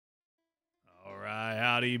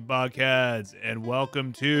Howdy, Buckheads, and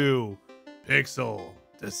welcome to Pixel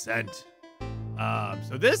Descent.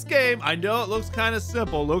 So this game, I know it looks kind of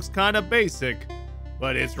simple, looks kind of basic,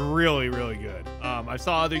 but it's really, really good. I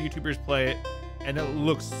saw other YouTubers play it, and it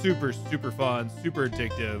looks super, super fun, super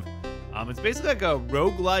addictive. It's basically like a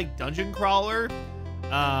roguelike dungeon crawler.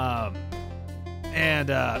 Yeah,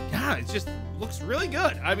 it just looks really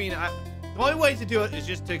good. I mean, the only way to do it is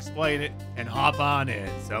just to explain it and hop on in.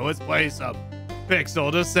 So let's play some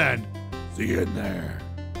Pixel Descent. See you in there.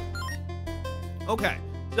 Okay,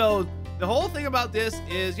 so the whole thing about this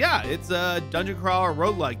is, yeah, it's a dungeon crawler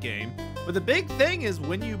roguelike game. But the big thing is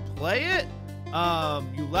when you play it,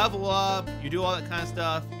 you level up, you do all that kind of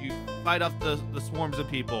stuff, you fight off the swarms of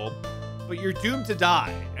people, but you're doomed to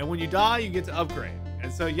die. And when you die, you get to upgrade.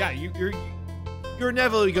 And so, yeah, you're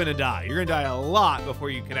inevitably going to die. You're going to die a lot before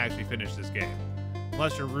you can actually finish this game.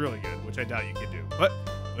 Unless you're really good, which I doubt you can do. But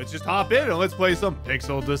let's just hop in and let's play some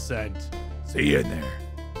Pixel Descent. See you in there.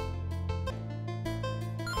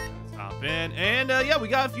 Let's hop in. And yeah, we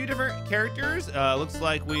got a few different characters. Looks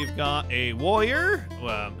like we've got a warrior.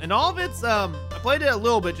 And all of it's, I played it a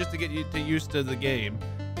little bit just to get used to the game.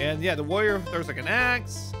 And yeah, the warrior throws like an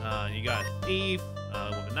axe. You got a thief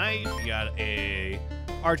with a knife. You got a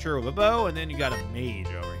archer with a bow, and then you got a mage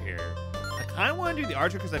over here. I kind of want to do the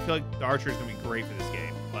archer because I feel like the archer is going to be great for this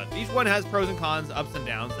game. But each one has pros and cons, ups and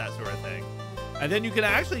downs, that sort of thing. And then you can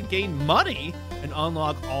actually gain money and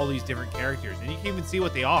unlock all these different characters. And you can even see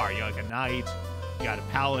what they are. You got like a knight, you got a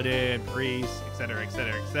paladin, priest, etc.,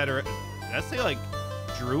 etc., etc. Did that say like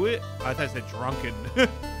druid? I thought it said drunken.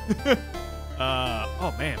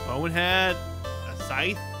 Oh man, bonehead, a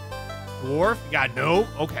scythe, dwarf, you got no.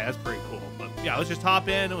 Okay, that's pretty cool. But yeah, let's just hop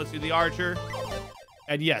in and let's do the archer.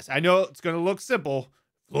 And yes, I know it's gonna look simple.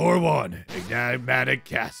 Floor 1, enigmatic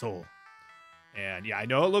castle. And yeah, I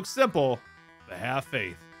know it looks simple, but have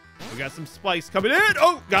faith. We got some spikes coming in.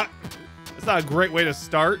 Oh God, that's not a great way to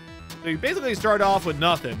start. So you basically start off with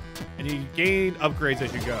nothing, and you gain upgrades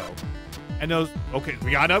as you go. And those, okay,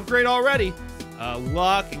 we got an upgrade already.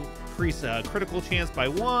 Luck, increase critical chance by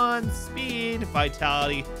 1, speed,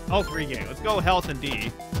 vitality, all 3 gain. Let's go health and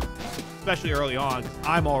D, especially early on, because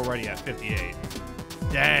I'm already at 58.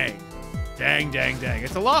 Dang. Dang, dang, dang.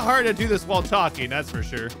 It's a lot harder to do this while talking, that's for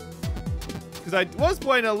sure. Because I was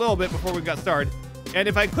playing a little bit before we got started. And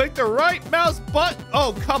if I click the right mouse button,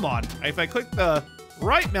 oh, come on. If I click the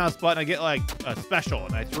right mouse button, I get like a special,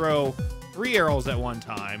 and I throw 3 arrows at one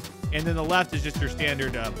time. And then the left is just your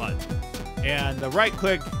standard button. And the right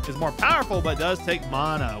click is more powerful, but does take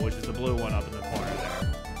mana, which is the blue one up in the corner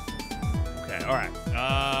there. Okay, all right.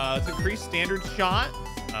 Let's increase standard shot.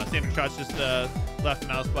 Standard shot's just the left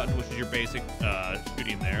mouse button, which is your basic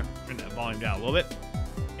shooting there. Turn that volume down a little bit.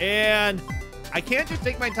 And I can't just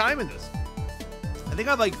take my time in this. I think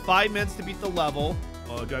I have like 5 minutes to beat the level.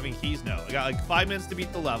 Oh, do I have any keys? No. I got like 5 minutes to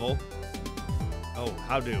beat the level. Oh,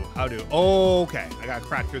 how do? Oh, okay. I got to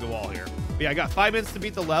crack through the wall here. But yeah, I got 5 minutes to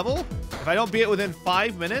beat the level. If I don't beat it within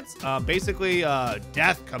 5 minutes, basically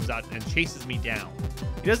death comes out and chases me down.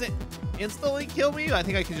 He doesn't instantly kill me. I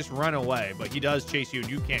think I can just run away, but he does chase you and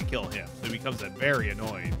you can't kill him. So he becomes very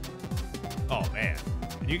annoying. Oh man.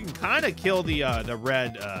 And you can kind of kill the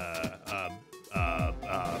red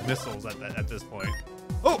missiles at this point.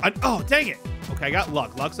 Oh, oh, dang it. Okay, I got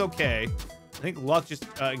luck. Luck's okay. I think luck just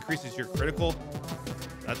increases your critical.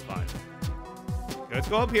 That's fine. Okay, let's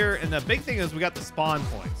go up here. And the big thing is we got the spawn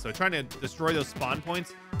points. So trying to destroy those spawn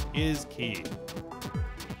points is key.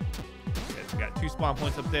 Okay, so we got 2 spawn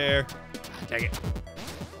points up there. Ah, dang it.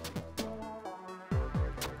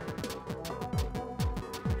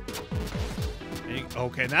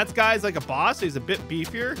 Okay, and that guy's like a boss. So he's a bit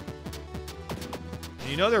beefier. And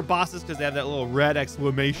you know they're bosses because they have that little red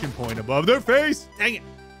exclamation point above their face. Dang it.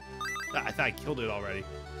 I thought I killed it already.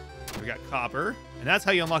 We got copper. And that's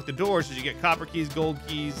how you unlock the doors, is you get copper keys, gold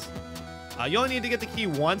keys. You only need to get the key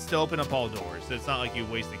once to open up all doors. So it's not like you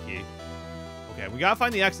waste the key. Okay, we gotta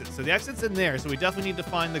find the exit. So the exit's in there, so we definitely need to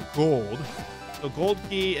find the gold. So gold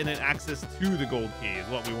key and then access to the gold key is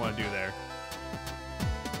what we want to do there.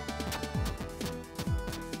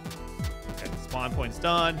 Okay, the spawn point's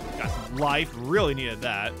done. Got some life, really needed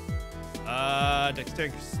that.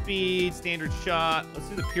 Dexterity, speed, standard shot. Let's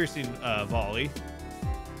do the piercing volley.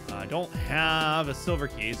 I don't have a silver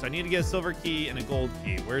key, so I need to get a silver key and a gold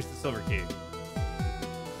key. Where's the silver key?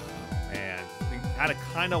 Oh, man, we gotta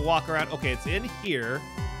kind of walk around. Okay, it's in here.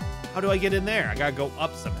 How do I get in there? I gotta go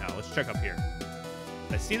up somehow. Let's check up here.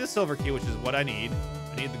 I see the silver key, which is what I need.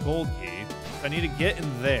 I need the gold key. So I need to get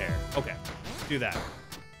in there. Okay, let's do that.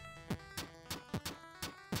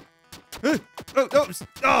 Oh, no.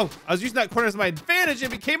 Oh, I was using that corner as my advantage. It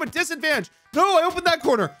became a disadvantage. No, I opened that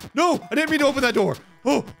corner. No, I didn't mean to open that door.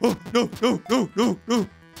 Oh, no, no, no, no, no.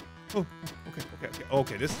 Oh,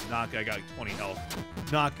 okay. This is not good. I got like 20 health.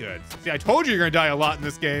 Not good. See, I told you you're going to die a lot in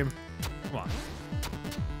this game. Come on.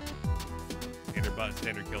 Standard button,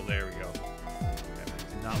 standard kill. There we go. Okay, I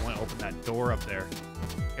did not want to open that door up there.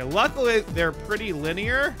 Okay, luckily, they're pretty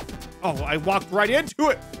linear. Oh, I walked right into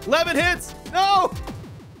it. 11 hits. No.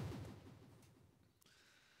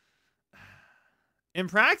 In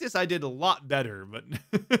practice, I did a lot better, but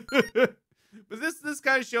but this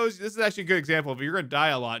kind of shows you, this is actually a good example of you're going to die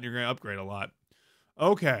a lot and you're going to upgrade a lot.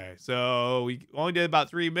 Okay, so we only did about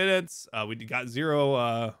 3 minutes. We got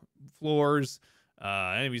 0 floors.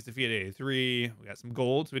 Enemies defeated 83. We got some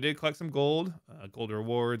gold, so we did collect some gold. Gold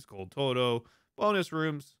rewards, gold toto, bonus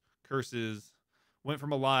rooms, curses. Went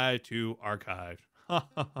from alive to archived.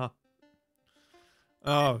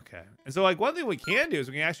 Okay. And so, like, one thing we can do is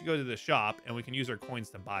we can actually go to the shop and we can use our coins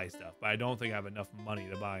to buy stuff. But I don't think I have enough money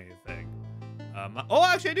to buy anything. Oh,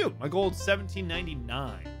 actually, I do. My gold's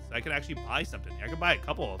 $17.99. So I can actually buy something. I can buy a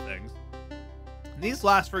couple of things. And these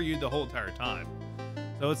last for you the whole entire time.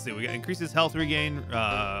 So let's see. We got increases health regain.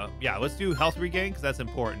 Yeah, let's do health regain because that's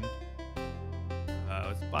important.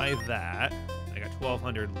 Let's buy that. I got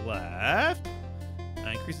 1,200 left.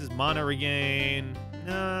 Increases mana regain.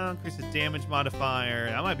 No, increases damage modifier.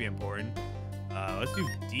 That might be important. Let's do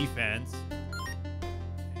defense.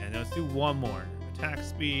 And let's do one more. Attack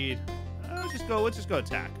speed. Let's just go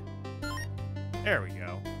attack. There we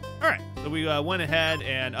go. All right, so we went ahead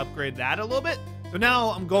and upgraded that a little bit. So now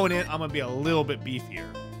I'm going in. I'm gonna be a little bit beefier.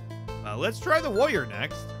 Let's try the warrior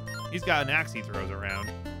next. He's got an axe he throws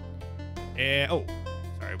around. And oh,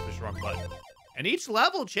 sorry, I pushed the wrong button. And each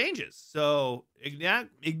level changes. So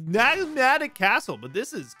enigmatic castle, but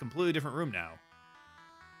this is a completely different room now.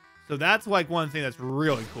 So that's like one thing that's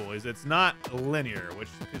really cool is it's not linear, which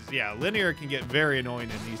is, yeah, linear can get very annoying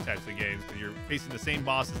in these types of games because you're facing the same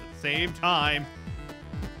bosses at the same time.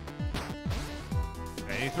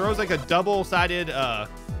 Okay, he throws like a double-sided,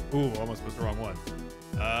 ooh, almost was the wrong one.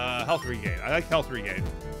 Health regain. I like health regain.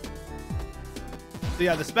 So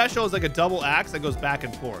yeah, the special is like a double axe that goes back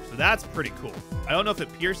and forth. So that's pretty cool. I don't know if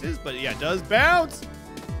it pierces, but yeah, it does bounce.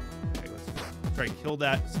 Okay, let's try and kill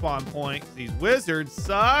that spawn point. These wizards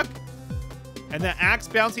suck. And that axe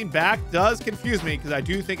bouncing back does confuse me because I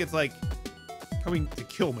do think it's like coming to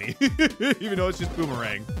kill me, even though it's just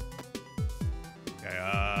boomerang. Okay,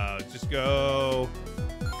 let's just go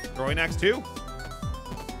throwing axe 2.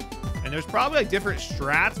 And there's probably like different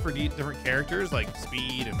strats for different characters, like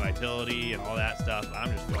speed and vitality and all that stuff.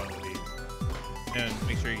 I'm just going with these. And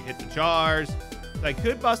make sure you hit the jars. So I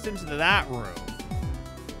could bust into that room.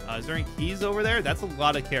 Is there any keys over there? That's a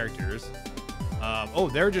lot of characters. Oh,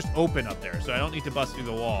 they're just open up there, so I don't need to bust through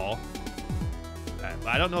the wall. Okay, but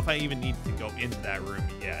I don't know if I even need to go into that room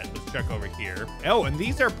yet. Let's check over here. Oh, and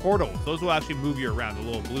these are portals. Those will actually move you around. The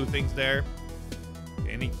little blue things there.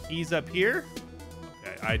 Okay, any keys up here?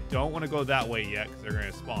 Okay, I don't want to go that way yet because they're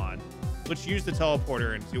going to spawn. Let's use the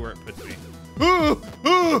teleporter and see where it puts me.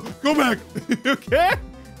 Go back. Okay.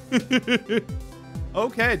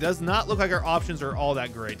 Okay, it does not look like our options are all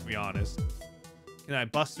that great, to be honest. Can I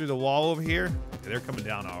bust through the wall over here? Okay, they're coming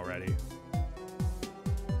down already.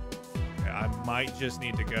 Okay, I might just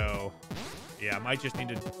need to go. Yeah, I might just need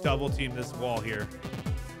to double team this wall here.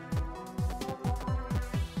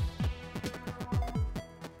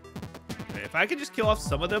 Okay, if I could just kill off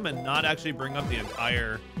some of them and not actually bring up the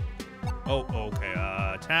entire... Oh, okay.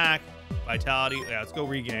 Attack, vitality. Yeah, let's go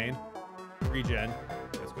regain. Regen.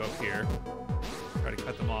 Let's go up here. Try to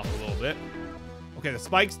cut them off a little bit. Okay, the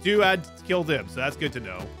spikes do add to kill them, so that's good to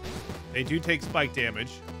know. They do take spike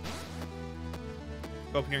damage.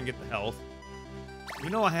 Go up here and get the health.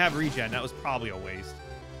 Even though I have regen, that was probably a waste.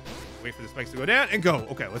 Wait for the spikes to go down and go.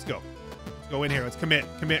 Okay, let's go. Let's go in here. Let's commit.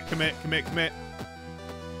 Commit.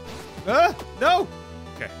 No!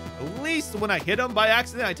 Okay, at least when I hit them by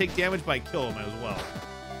accident, I take damage by kill them as well.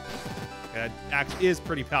 Okay, that axe is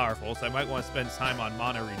pretty powerful, so I might want to spend time on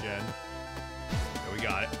mana regen. Okay, we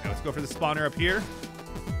got it. Okay, let's go for the spawner up here.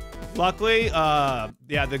 Luckily,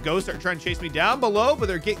 yeah, the ghosts are trying to chase me down below, but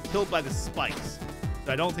they're getting killed by the spikes.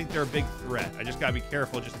 So I don't think they're a big threat. I just gotta be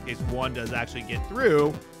careful just in case one does actually get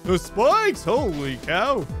through the spikes. Holy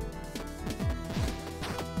cow.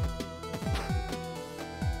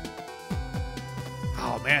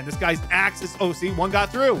 Oh man, this guy's axe is, oh, see, one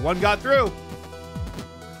got through.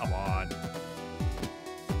 Come on.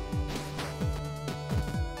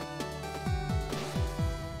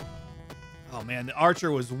 Oh man, the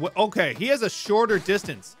archer was, okay, he has a shorter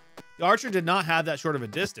distance. The archer did not have that short of a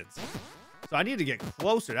distance. So I need to get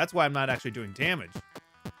closer. That's why I'm not actually doing damage.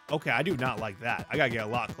 Okay, I do not like that. I gotta get a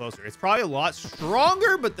lot closer. It's probably a lot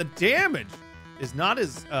stronger, but the damage is not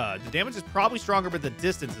as, the damage is probably stronger, but the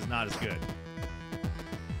distance is not as good.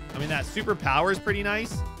 I mean, that super power is pretty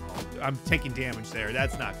nice. Oh, I'm taking damage there.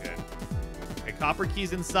 That's not good. Okay, copper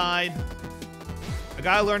keys inside. I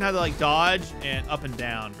gotta learn how to like dodge and up and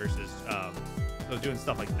down versus, so doing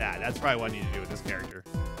stuff like that. That's probably what I need to do with this character.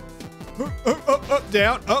 Up,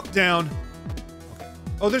 down, up, down. Okay.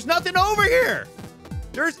 Oh, there's nothing over here.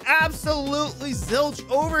 There's absolutely zilch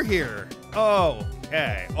over here. Oh,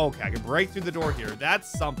 okay. Okay, I can break through the door here.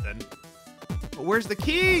 That's something. But where's the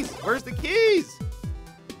keys? Where's the keys?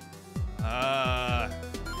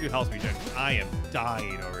 Dude, health regen. I am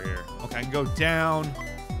dying over here. Okay, I can go down.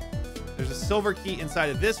 There's a silver key inside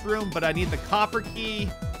of this room, but I need the copper key.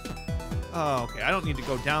 Oh, okay. I don't need to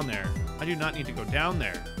go down there. I do not need to go down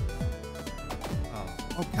there.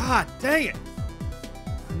 Oh, God, dang it.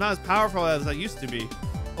 I'm not as powerful as I used to be.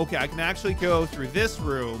 Okay, I can actually go through this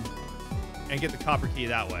room and get the copper key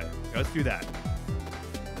that way. Okay, let's do that.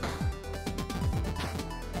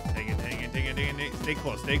 Dang it, dang it, dang it, dang it. Stay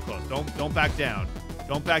close, stay close. Don't back down.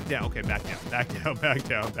 Don't back down. Okay, back down, back down, back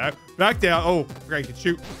down, back down. Oh, great, I can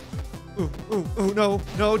shoot. Ooh,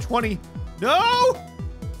 no, 20. No!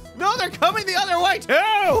 No, they're coming the other way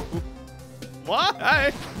too!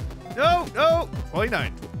 Why? No.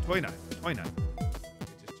 29.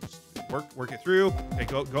 Just work it through. Okay,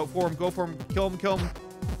 go for him, kill him.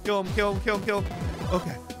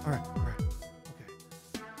 Okay, all right.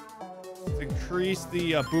 Okay. Let's increase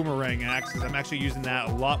the boomerang axe, because I'm actually using that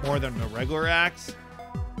a lot more than the regular axe.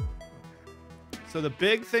 So the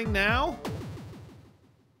big thing now,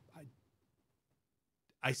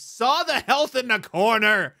 I saw the health in the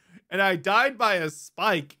corner, and I died by a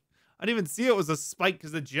spike. I didn't even see it was a spike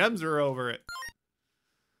because the gems are over it.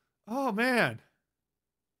 Oh, man.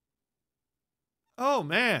 Oh,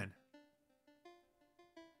 man.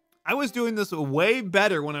 I was doing this way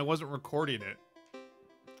better when I wasn't recording it.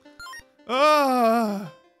 Okay,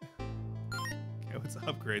 let's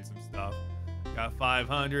upgrade some stuff. Got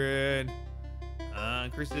 500.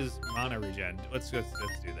 Increases mana regen. Let's do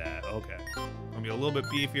that. Okay. Gonna be a little bit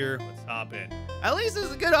beefier. Let's hop in. At least this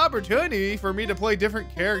is a good opportunity for me to play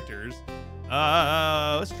different characters.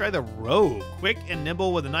 Let's try the Rogue. Quick and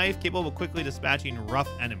nimble with a knife, capable of quickly dispatching rough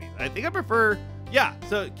enemies. I think I prefer, yeah,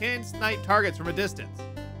 so it can snipe targets from a distance.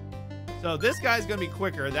 So this guy's gonna be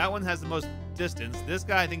quicker. That one has the most distance. This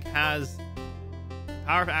guy, I think, has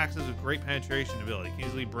powerful axes with great penetration ability. Can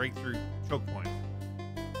easily break through choke points.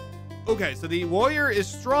 Okay, so the warrior is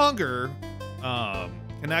stronger,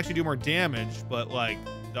 can actually do more damage, but like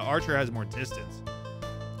the archer has more distance.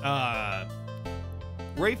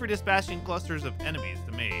 Great for dispatching clusters of enemies,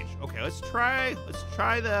 the mage. Okay, let's try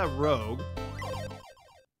the rogue.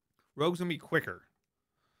 Rogue's gonna be quicker.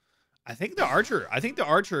 I think the archer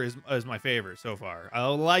is my favorite so far. I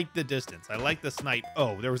like the distance. I like the snipe.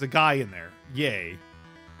 Oh, there was a guy in there. Yay.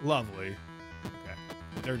 Lovely. Okay.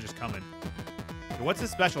 They're just coming. What's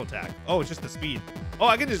his special attack? Oh, it's just the speed. Oh,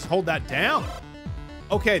 I can just hold that down.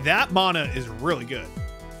 Okay, that mana is really good.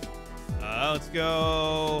 Let's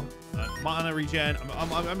go mana regen.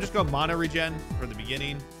 I'm just going mana regen for the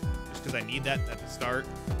beginning, just because I need that at the start.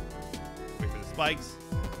 Wait for the spikes.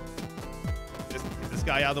 Get this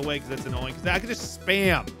guy out of the way because that's annoying. Because I can just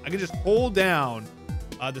spam. I can just hold down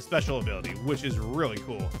the special ability, which is really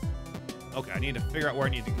cool. Okay, I need to figure out where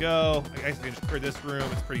I need to go. I guess I can just clear this room.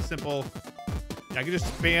 It's pretty simple. I can just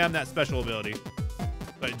spam that special ability,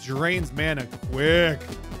 but it drains mana quick.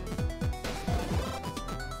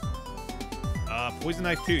 Poison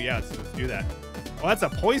knife too. Yeah, let's do that. Oh, that's a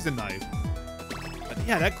poison knife. But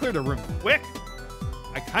yeah, that cleared the room quick.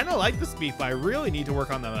 I kind of like the speed, but I really need to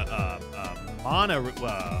work on the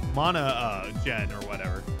mana gen or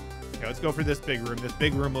whatever. Okay, let's go for this big room. This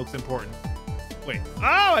big room looks important. Wait. Oh,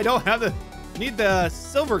 I don't have the. Need the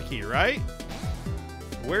silver key, right?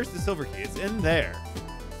 Where's the silver key? It's in there.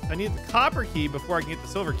 I need the copper key before I can get the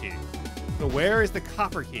silver key. So where is the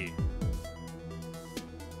copper key?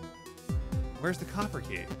 Where's the copper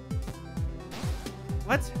key?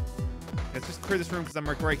 What? Let's just clear this room because I'm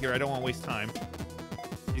right here. I don't want to waste time.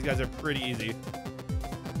 These guys are pretty easy.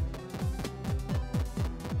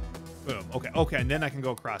 Boom. Okay, and then I can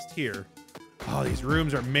go across here. Oh, these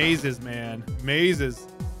rooms are mazes, man. Mazes.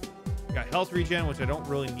 Got health regen, which I don't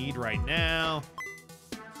really need right now.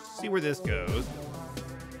 See where this goes.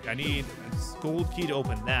 I need a gold key to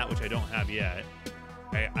open that, which I don't have yet.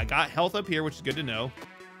 Okay, I got health up here, which is good to know.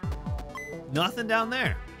 Nothing down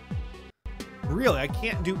there. Really, I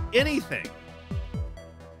can't do anything.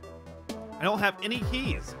 I don't have any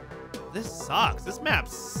keys. This sucks. This map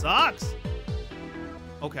sucks.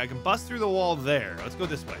 Okay, I can bust through the wall there. Let's go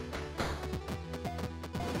this way.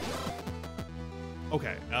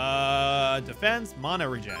 Okay, defense, mana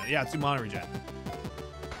regen. Yeah, let's do mana regen.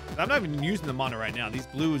 I'm not even using the mana right now. These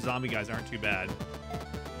blue zombie guys aren't too bad.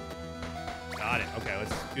 Got it. Okay,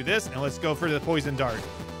 let's do this, and let's go for the poison dart.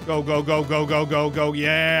 Go, go, go, go, go, go, go.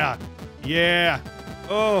 Yeah. Yeah.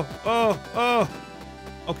 Oh, oh, oh.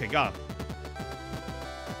 Okay, got him.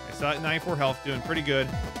 Okay, so at 94 health, doing pretty good.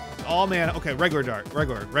 Oh, man. Okay, regular dart.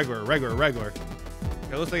 Regular.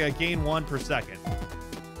 Okay, looks like I gain 1 per second.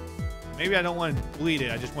 Maybe I don't want to bleed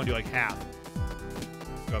it. I just want to do like half.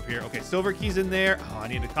 Go up here. Okay, silver key's in there. Oh, I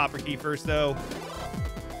need a copper key first, though.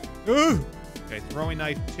 Ooh. Okay, throwing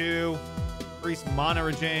knife 2. Increase mana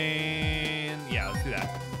regen. Yeah, let's do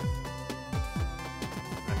that.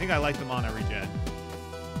 I think I like the mana regen.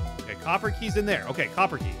 Okay, copper key's in there. Okay,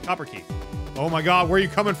 copper key. Copper key. Oh my god, where are you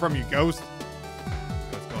coming from, you ghost?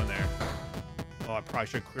 Let's go in there. Oh, I probably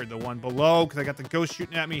should have cleared the one below because I got the ghost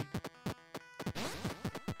shooting at me. Okay,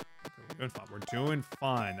 we're doing fine. We're doing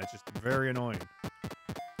fine. That's just very annoying.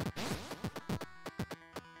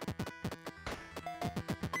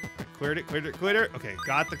 Cleared it. Okay,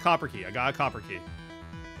 got the copper key. I got a copper key.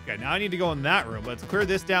 Okay, now I need to go in that room. Let's clear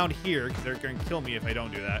this down here because they're going to kill me if I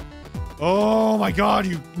don't do that. Oh my god,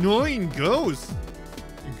 you annoying ghosts.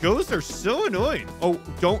 You ghosts are so annoying. Oh,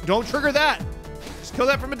 don't trigger that. Just kill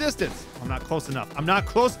that from a distance. I'm not close enough. I'm not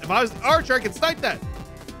close. If I was the archer, I could snipe that.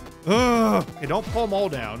 Ugh. Okay, don't pull them all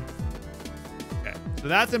down. Okay, so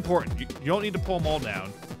that's important. You don't need to pull them all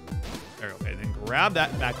down. There, okay, then grab that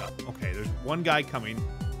and back up. Okay, there's one guy coming.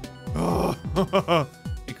 Oh,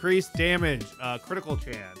 increased damage, critical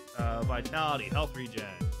chance, vitality, health regen.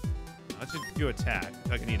 Let's just do attack. I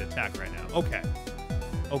feel like I need attack right now. Okay.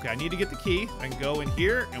 Okay, I need to get the key. I can go in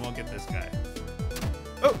here and we'll get this guy.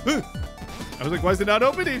 Oh, I was like, why is it not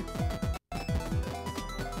opening?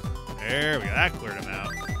 There we go. That cleared him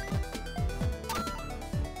out.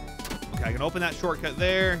 Okay, I can open that shortcut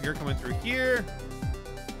there. You're coming through here.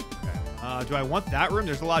 Okay. Do I want that room?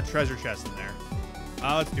 There's a lot of treasure chests in there.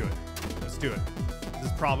 Let's do it. Let's do it. This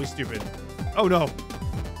is probably stupid. Oh no.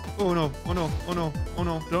 Oh no. Oh no. Oh no. Oh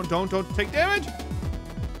no. Don't take damage.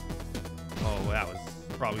 Oh, that was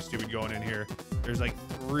probably stupid going in here. There's like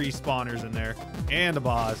 3 spawners in there and a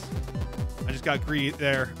boss. I just got greedy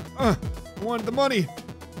there. I wanted the money.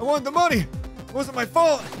 I wanted the money. It wasn't my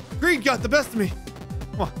fault. Greed got the best of me.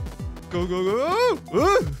 Come on. Go, go, go.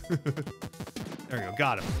 There we go.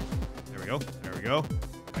 Got him. There we go. There we go.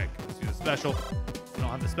 Okay, let's do the special. I don't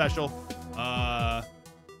have the special.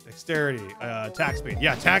 Dexterity, attack speed.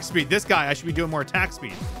 Yeah, attack speed. This guy, I should be doing more attack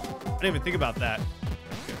speed. I didn't even think about that.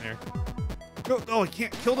 Let's get in there. Go. Oh, I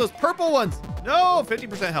can't kill those purple ones. No,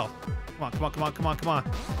 50% health. Come on, come on, come on, come on, come on.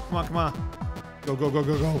 Come on, come on. Go, go, go,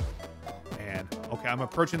 go, go. Man, okay, I'm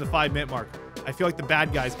approaching the 5-minute mark. I feel like the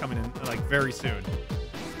bad guy's coming in like very soon.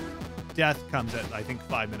 Death comes at, I think,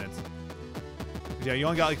 5 minutes. Yeah, you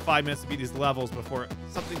only got like 5 minutes to beat these levels before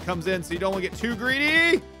something comes in, so you don't want to get too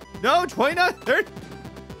greedy. No, 29, 30.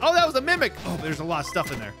 Oh, that was a mimic. Oh, there's a lot of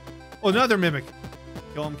stuff in there. Oh, another mimic.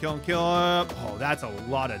 Kill him, kill him, kill him. Oh, that's a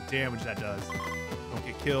lot of damage that does. Don't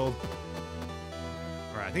get killed.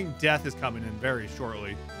 All right, I think death is coming in very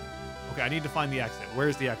shortly. Okay, I need to find the exit.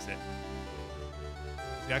 Where's the exit?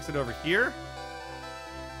 Is the exit over here?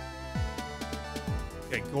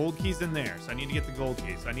 Okay, gold key's in there, so I need to get the gold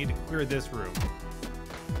key. So I need to clear this room.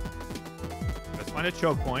 Let's find a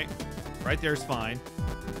choke point. Right there's fine.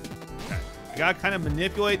 Okay, I gotta kind of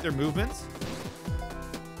manipulate their movements.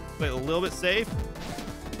 Play it a little bit safe.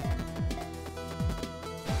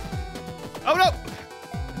 Oh no!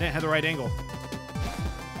 I didn't have the right angle.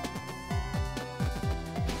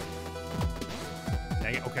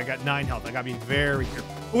 Dang it. Okay, I got 9 health. I gotta be very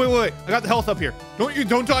careful. Oh, wait. I got the health up here.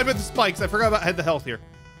 Don't die with the spikes. I forgot about I had the health here.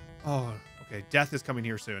 Oh, okay. Death is coming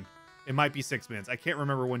here soon. It might be 6 minutes. I can't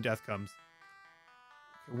remember when death comes.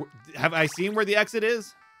 Have I seen where the exit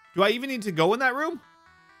is? Do I even need to go in that room?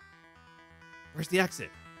 Where's the exit?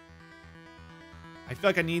 I feel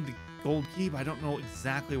like I need the gold key, but I don't know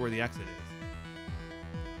exactly where the exit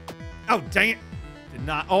is. Oh, dang it. Did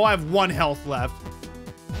not. Oh, I have 1 health left.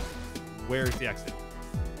 Where's the exit?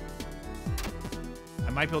 I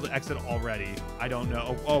might be able to exit already. I don't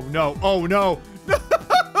know. Oh no. Oh, no.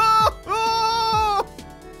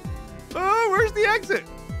 Oh, where's the exit?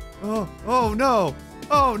 Oh, no.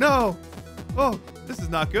 Oh, no. Oh, this is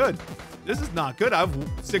not good. This is not good. I have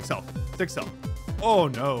 6 health. 6 health. Oh,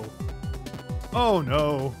 no. Oh,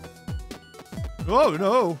 no. Oh,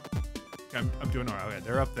 no. Okay, I'm doing all right. Okay,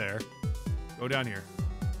 they're up there. Go down here.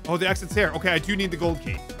 Oh, the exit's here. Okay, I do need the gold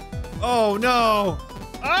key. Oh, no.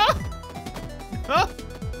 Ah! Ah!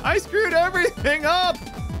 I screwed everything up.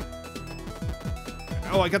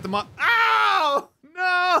 Oh, I got the mod. Ow!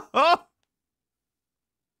 No!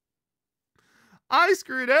 I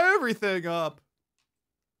screwed everything up.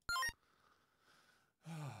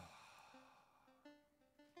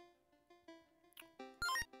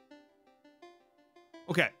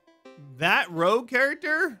 Okay, that rogue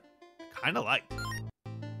character, kind of liked.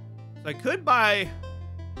 So I could buy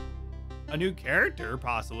a new character,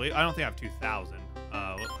 possibly. I don't think I have 2,000.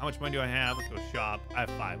 How much money do I have? Let's go shop. I have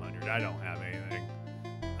 500. I don't have anything.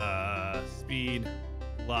 Speed,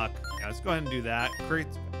 luck. Yeah, let's go ahead and do that.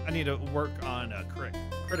 I need to work on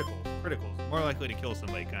criticals. More likely to kill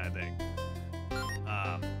somebody kind of thing.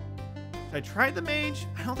 I tried the mage.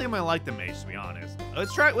 I don't think I'm gonna like the mage, to be honest.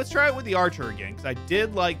 Let's try it with the archer again, because I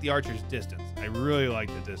did like the archer's distance. I really like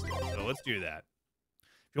the distance, so let's do that.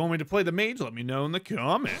 If you want me to play the mage, let me know in the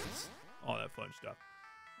comments. All that fun stuff.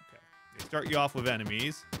 Okay, they start you off with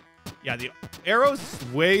enemies. Yeah, the arrow's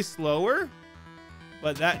way slower,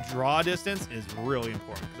 but that draw distance is really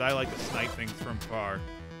important, because I like to snipe things from far.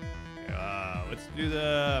 Okay, let's do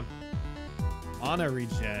the mana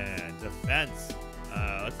regen, defense.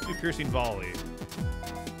 Let's do piercing volley.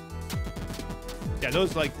 Yeah,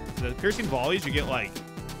 those, like, the piercing volleys, you get, like,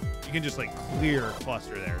 you can just, like, clear a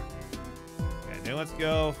cluster there. Okay, then let's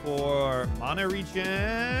go for mana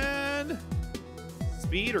regen,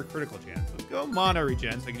 speed, or critical chance. Let's go mana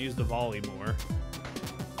regen so I can use the volley more.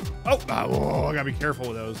 Oh, whoa, I gotta be careful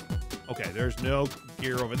with those. Okay, there's no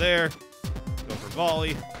gear over there. Go for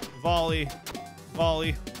volley, volley,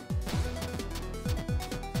 volley.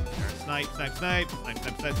 Snipe, snipe, snipe, snipe,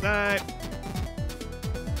 snipe, snipe, snipe.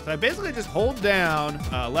 So I basically just hold down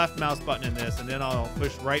left mouse button in this, and then I'll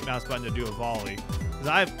push right mouse button to do a volley. Because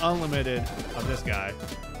I have unlimited of this guy.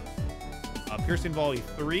 Piercing volley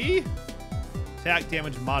 3. Attack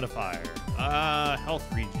damage modifier. Health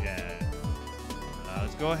regen.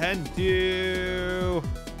 Let's go ahead and just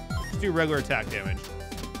do regular attack damage.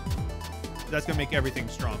 That's gonna make everything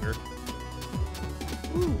stronger.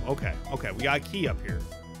 Ooh, okay, okay, we got a key up here.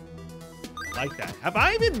 Like that. Have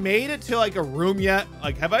I even made it to like a room yet?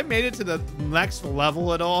 Like, have I made it to the next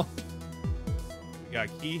level at all? We got a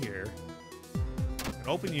key here. I can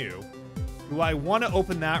open you. Do I want to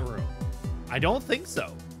open that room? I don't think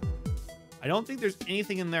so. I don't think there's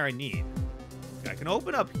anything in there I need. Okay, I can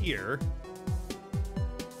open up here.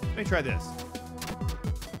 Let me try this.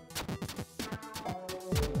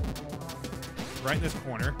 Right in this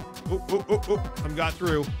corner. Oh, oh, oh, oh. I got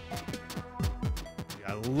through.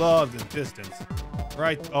 I love the distance.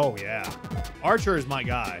 Right. Oh, yeah. Archer is my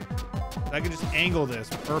guy. I can just angle this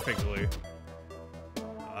perfectly.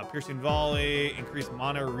 Piercing volley. Increase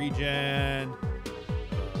mana regen.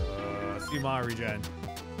 Let's do mana regen.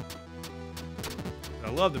 I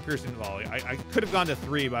love the piercing volley. I could have gone to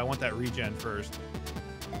 3, but I want that regen first.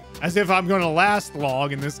 As if I'm going to last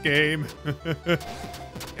long in this game. Okay,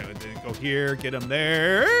 then go here. Get him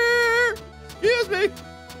there. Excuse me.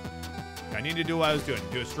 I need to do what I was doing.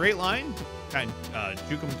 Do a straight line, kind of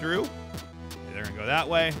juke them through. Okay, they're gonna go that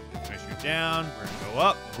way. We're gonna shoot down. We're gonna go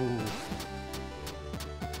up. Ooh.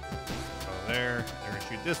 Go there. They're gonna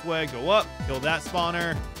shoot this way. Go up. Kill that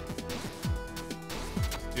spawner.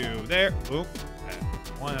 Do there. Ooh. Okay.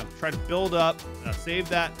 Want to try to build up. Save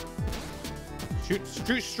that. Shoot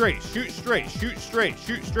straight. Shoot straight. Shoot straight.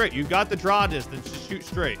 Shoot straight. You got the draw distance. Just shoot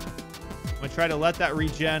straight. I'm gonna try to let that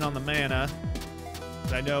regen on the mana.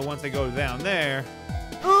 I know once I go down there.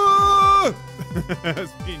 I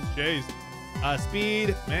was being chased.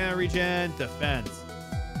 Speed, mana regen, defense.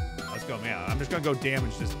 Let's go, man. I'm just gonna go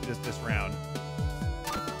damage this round.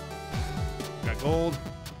 Got gold.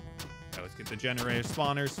 Okay, let's get the generator.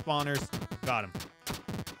 Spawners. Got him.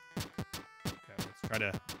 Okay, let's try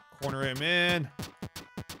to corner him in.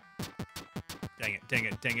 Dang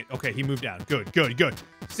it. Okay, he moved down. Good.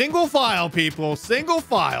 Single file, people. Single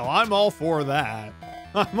file. I'm all for that.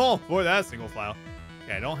 I'm all for that single file.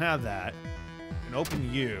 Okay, I don't have that. I can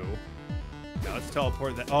open you. Now let's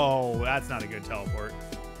teleport that. Oh, that's not a good teleport.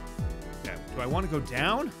 Okay, do I want to go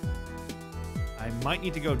down? I might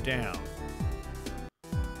need to go down.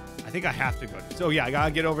 I think I have to go. So yeah, I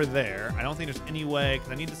gotta get over there. I don't think there's any way,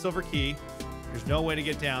 because I need the silver key. There's no way to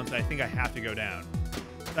get down, so I think I have to go down.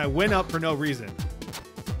 I went up for no reason.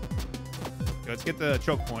 Okay, let's get the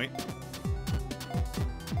choke point.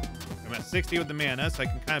 I'm at 60 with the mana, so I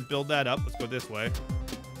can kind of build that up. Let's go this way.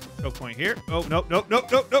 Choke point here. Oh, nope.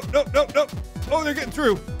 Oh, they're getting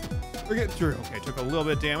through. Okay, took a little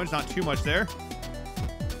bit of damage, not too much there.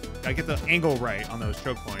 Gotta get the angle right on those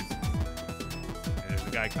choke points. And there's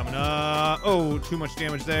the guy coming up. Oh, too much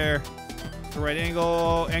damage there. The right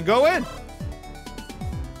angle and go in.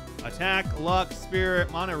 Attack, luck,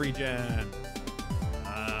 spirit, mana regen.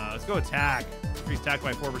 Let's go attack. Increase attack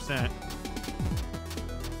by 4%.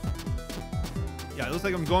 Yeah, it looks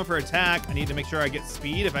like I'm going for attack. I need to make sure I get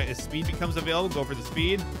speed. If speed becomes available, go for the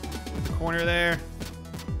speed. With the corner there.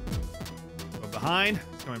 Go behind.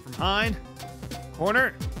 It's coming from behind.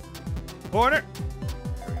 Corner. Corner.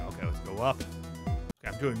 There we go. Okay, let's go up.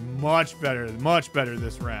 Okay, I'm doing much better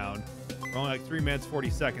this round. We're only like 3 minutes,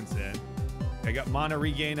 40 seconds in. Okay, I got mana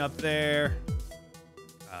regain up there.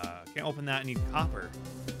 Can't open that. I need copper.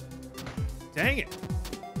 Dang it.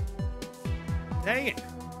 Dang it.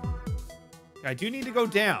 I do need to go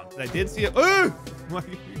down. I did see it. Oh! Why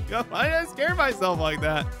did I scare myself like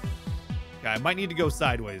that? Okay, I might need to go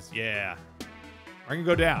sideways. Yeah. I can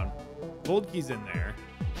go down. Gold key's in there.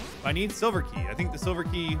 I need silver key. I think the silver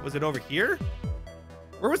key, was it over here?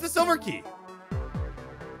 Where was the silver key?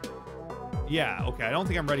 Yeah, okay. I don't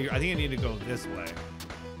think I'm ready. I think I need to go this way.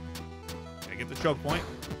 Okay, get the choke point.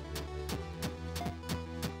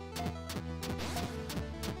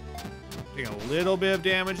 Taking a little bit of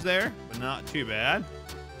damage there, but not too bad.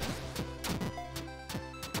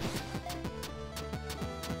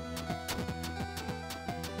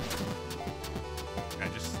 Okay,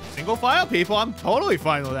 just single file, people. I'm totally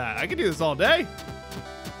fine with that. I can do this all day.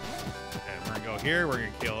 Okay, we're gonna go here. We're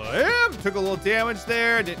gonna kill him. Took a little damage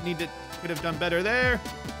there. Didn't need to. Could have done better there.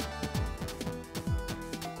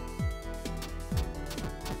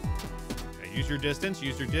 Okay, use your distance.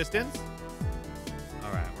 Use your distance.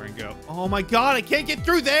 All right, we're gonna go. Oh my God, I can't get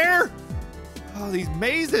through there. Oh, these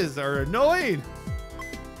mazes are annoying.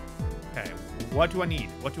 Okay, what do I need?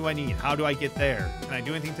 What do I need? How do I get there? Can I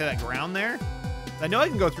do anything to that ground there? I know I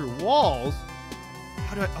can go through walls.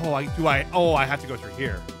 How do I? Oh, I have to go through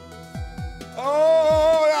here.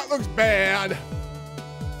 Oh, that looks bad.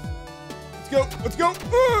 Let's go.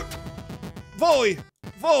 Volley.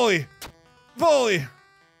 Volley. Volley. Okay,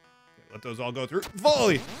 let those all go through.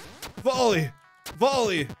 Volley. Volley.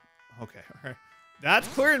 Volley. Okay, all right. That's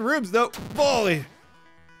clearing rooms, though. Volley.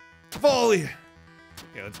 Volley.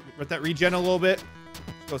 Okay, let's let that regen a little bit.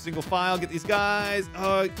 Let's go single file. Get these guys.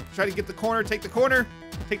 Try to get the corner. Take the corner.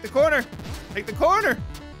 Take the corner. Take the corner.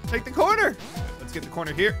 Take the corner. Let's get the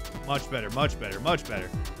corner here. Much better. Much better. Much better.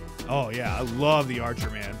 Oh, yeah. I love the archer,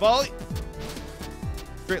 man. Volley.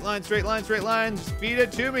 Straight line, straight line, straight line. Just feed it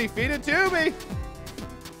to me. Feed it to me.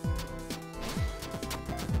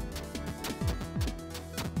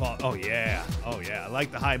 Oh, yeah. Oh, yeah. I like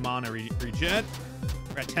the high mana regen.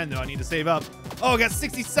 We're at 10, though. I need to save up. Oh, I got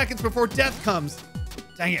 60 seconds before death comes.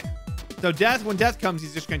 Dang it. So when death comes,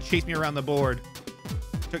 he's just going to chase me around the board.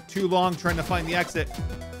 Took too long trying to find the exit.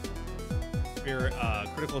 Spirit,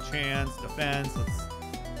 critical chance, defense. Let's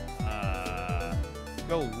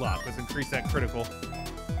go luck. Let's increase that critical.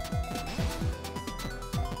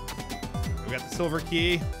 We got the silver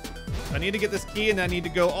key. I need to get this key, and I need to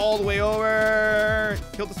go all the way over.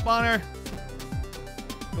 Kill the spawner.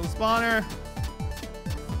 Kill the spawner.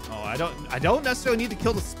 Oh, I don't necessarily need to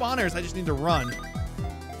kill the spawners. I just need to run.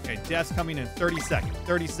 Okay, death's coming in 30 seconds.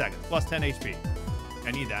 30 seconds. Plus 10 HP.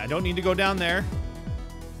 I need that. I don't need to go down there.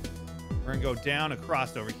 We're gonna go down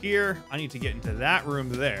across over here. I need to get into that room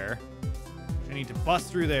there. I need to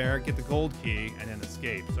bust through there, get the gold key, and then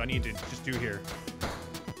escape. So I need to just do here.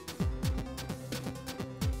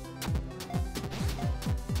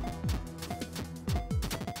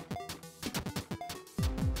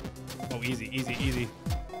 Oh, easy, easy, easy.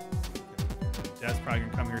 Death's probably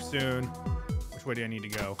gonna come here soon. Which way do I need to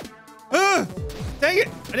go? Ah! Dang it!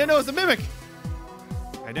 I didn't know it was a mimic.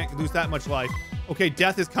 I didn't lose that much life. Okay,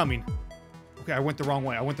 death is coming. Okay, I went the wrong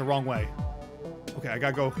way. I went the wrong way. Okay, I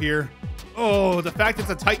gotta go here. Oh, the fact it's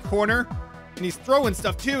a tight corner and he's throwing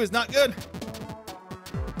stuff too is not good.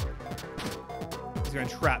 He's gonna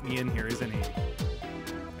trap me in here, isn't he?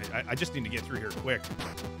 I just need to get through here quick.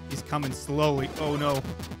 He's coming slowly. Oh no.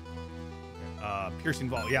 Piercing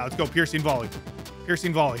volley. Yeah, let's go piercing volley.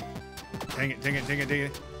 Piercing volley. Dang it, dang it, dang it, dang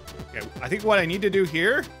it. Okay, I think what I need to do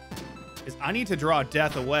here is I need to draw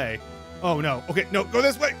death away. Oh no. Okay, no, go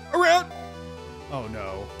this way. Around. Oh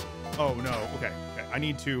no. Oh no. Okay, okay. I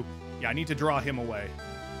need to draw him away.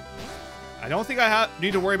 I don't think I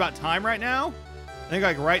need to worry about time right now. I think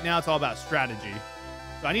like right now it's all about strategy.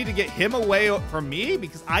 So I need to get him away from me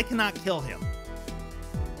because I cannot kill him.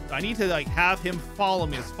 So I need to like have him follow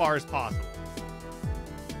me as far as possible.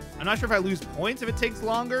 I'm not sure if I lose points if it takes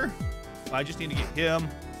longer, but I just need to get him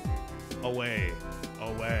away,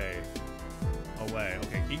 away, away.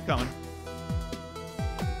 Okay, keep coming.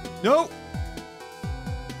 No. Okay,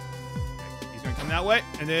 he's gonna come that way.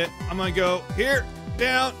 And then I'm gonna go here,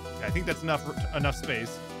 down. Okay, I think that's enough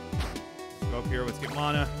space. Let's go up here. Let's get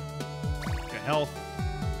mana. Get health.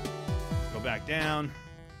 Let's go back down.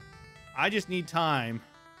 I just need time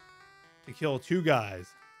to kill 2 guys.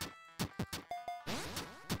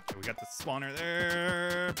 Okay, we got the spawner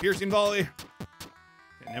there. Piercing volley.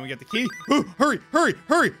 And then we get the key. Ooh, hurry, hurry,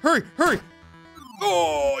 hurry, hurry, hurry.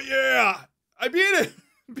 Oh, yeah. I beat it.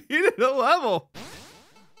 Beat it a level.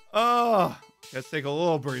 Oh, let's take a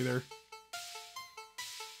little breather.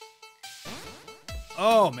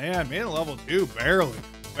 Oh, man. Made it level 2. Barely.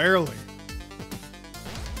 Barely.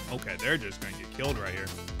 Okay, they're just going to get killed right here.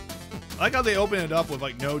 I like how they open it up with,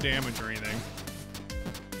 like, no damage or anything.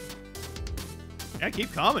 Yeah,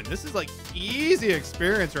 keep coming. This is, like, easy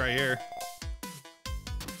experience right here.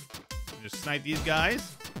 Just snipe these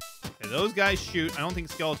guys. Okay, those guys shoot. I don't think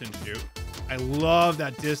skeletons shoot. I love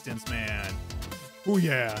that distance, man. Oh,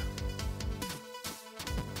 yeah.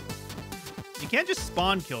 You can't just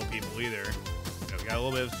spawn kill people either. Okay, we got a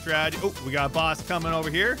little bit of strategy. Oh, we got a boss coming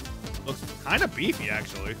over here. Looks kind of beefy,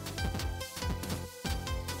 actually.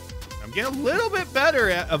 I'm getting a little bit better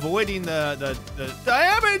at avoiding the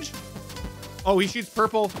damage. Oh, he shoots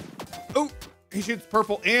purple. Oh, he shoots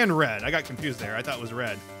purple and red. I got confused there. I thought it was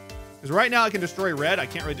red. Because right now I can destroy red. I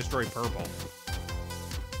can't really destroy purple.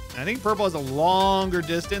 And I think purple has a longer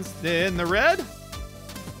distance than the red.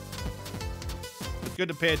 It's good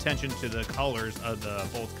to pay attention to the colors of the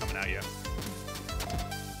bolts coming at you.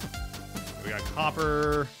 We got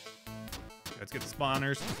copper. Let's get the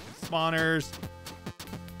spawners. Get the spawners.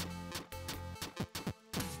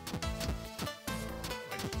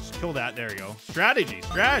 Wait, just kill that. There you go. Strategy,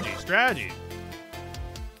 strategy, strategy.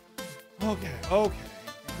 Okay, okay.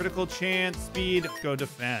 Critical chance, speed, go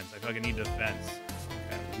defense. I feel like I need defense.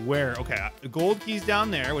 Okay, where? Okay, the gold key's down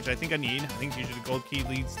there, which I think I need. I think usually the gold key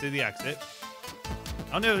leads to the exit.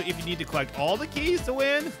 I don't know if you need to collect all the keys to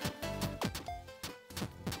win.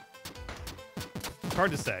 It's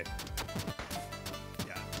hard to say.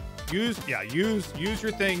 Yeah, use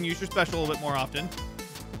your thing. Use your special a little bit more often.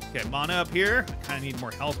 Okay, mana up here. I kind of need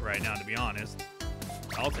more health right now, to be honest.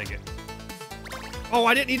 I'll take it. Oh,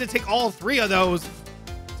 I didn't need to take all 3 of those.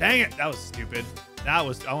 Dang it, that was stupid. I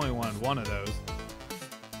only wanted 1 of those.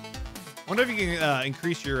 Wonder if you can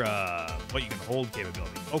increase your what you can hold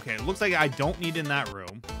capability. Okay, it looks like I don't need in that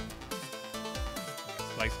room.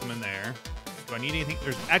 Spikes come in there. Do I need anything?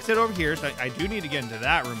 There's exit over here, so I do need to get into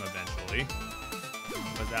that room eventually.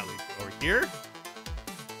 What does that lead to? Over here?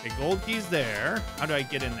 Okay, gold key's there. How do I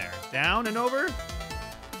get in there? Down and over?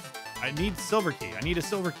 I need silver key. I need a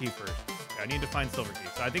silver key first. Okay, I need to find silver key.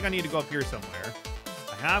 So I think I need to go up here somewhere.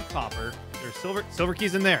 I have copper. There's silver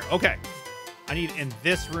keys in there. Okay. I need in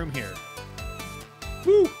this room here.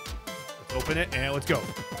 Woo! Let's open it and let's go.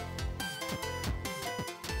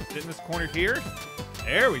 Sit in this corner here.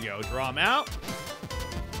 There we go. Draw them out.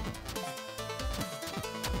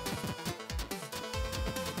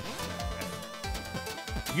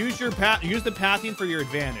 Okay. Use the pathing for your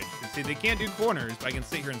advantage. See, they can't do corners, but I can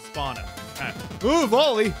sit here and spawn them. Right. Ooh,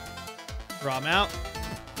 volley! Draw them out.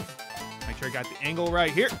 Make sure I got the angle right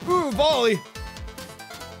here. Ooh, volley!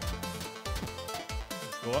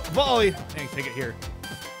 Let's go up. Volley! Hey, take it here.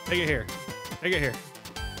 Take it here. Take it here.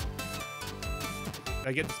 Did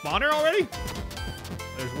I get the spawner already?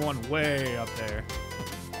 There's one way up there.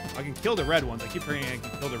 I can kill the red ones. I keep hearing I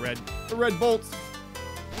can kill the red bolts.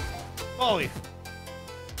 Volley.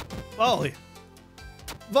 Volley.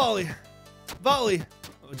 Volley. Volley.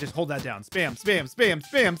 Oh, just hold that down. Spam, spam, spam,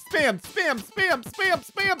 spam, spam, spam, spam, spam,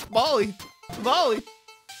 spam. Volley. Volley.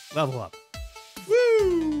 Level up.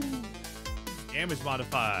 Woo! Damage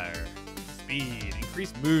modifier. Speed.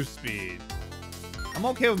 Increase move speed. I'm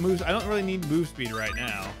okay with moves. I don't really need move speed right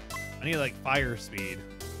now. I need like fire speed.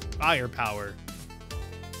 Firepower.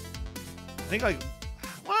 I think like,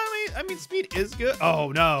 well, I mean speed is good.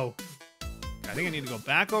 Oh no. I think I need to go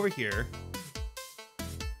back over here.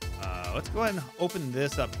 Let's go ahead and open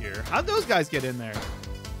this up here. How'd those guys get in there?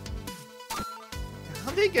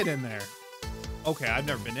 How'd they get in there? Okay, I've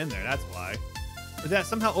never been in there. That's why. Or that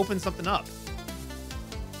somehow opened something up.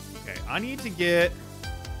 Okay, I need to get...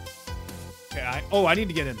 Okay, I need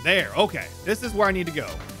to get in there. Okay, this is where I need to go.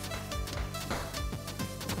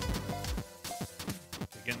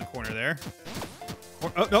 Okay, get in the corner there.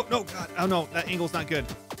 Oh, no, no, God. Oh, no, that angle's not good.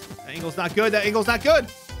 That angle's not good. That angle's not good.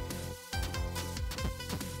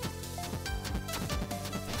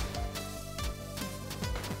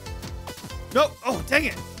 No. Oh, dang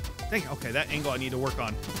it. Dang it. Okay, that angle I need to work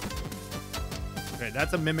on. Okay,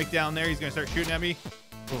 that's a mimic down there. He's going to start shooting at me.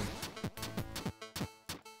 Boom.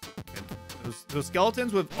 Okay. Those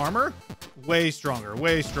skeletons with armor Way stronger.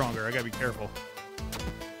 Way stronger. I gotta be careful.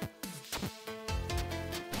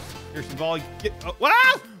 Here's some volley. Oh,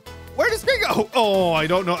 wow! Where did the screen go? Oh, I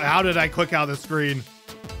don't know. How did I click out of the screen?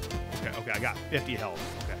 Okay, okay. I got 50 health.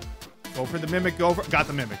 Okay. Go for the mimic. Go for. Got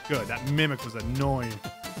the mimic. Good. That mimic was annoying.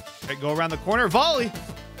 Okay, go around the corner. Volley.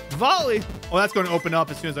 Volley. Oh, that's going to open up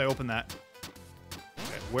as soon as I open that.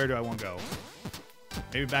 Okay, where do I want to go?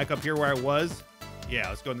 Maybe back up here where I was. Yeah,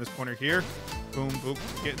 let's go in this corner here. Boom, boom.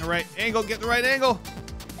 Get in the right angle. Get in the right angle.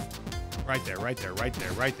 Right there, right there, right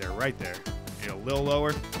there, right there, right there. Get a little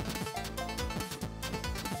lower.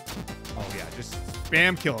 Oh, yeah. Just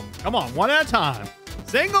spam kill him. Come on. One at a time.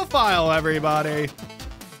 Single file, everybody.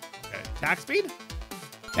 Okay. Attack speed?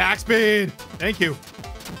 Attack speed. Thank you.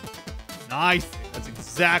 Nice. That's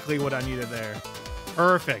exactly what I needed there.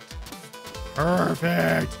 Perfect.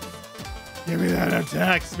 Perfect. Give me that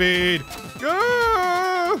attack speed.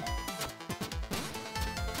 Go!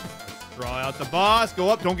 Draw out the boss. Go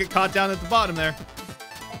up. Don't get caught down at the bottom there.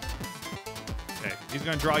 Okay. He's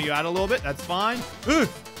going to draw you out a little bit. That's fine.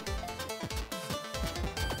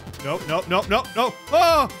 Nope, nope, nope, nope, nope.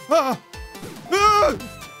 Oh, oh, oh.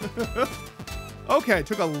 Okay,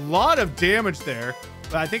 took a lot of damage there,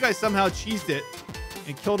 but I think I somehow cheesed it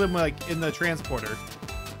and killed him like in the transporter.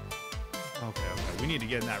 Okay, okay. We need to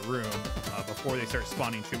get in that room before they start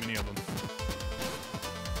spawning too many of them.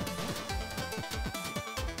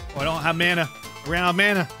 Oh, I don't have mana. I ran out of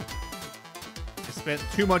mana. I spent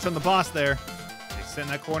too much on the boss there. Okay, sit in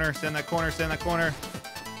that corner, sit in that corner, sit in that corner.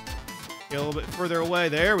 Get a little bit further away.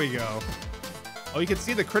 There we go. Oh, you can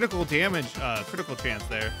see the critical damage, critical chance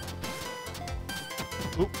there.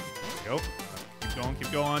 Oop. There we go. Keep going,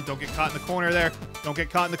 keep going. Don't get caught in the corner there. Don't get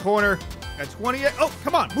caught in the corner. Got 28. Oh,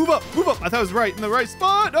 come on. Move up, move up. I thought I was right in the right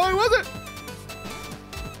spot. No, I wasn't.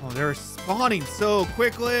 Oh, they're spawning so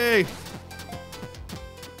quickly.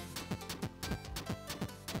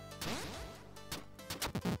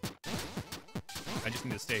 I just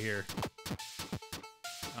need to stay here.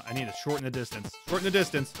 I need to shorten the distance. Shorten the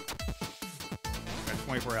distance. Got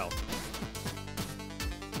 24 health.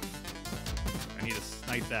 I need to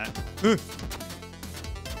snipe that.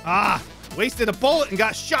 Ah! Wasted a bullet and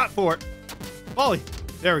got shot for it. Volley.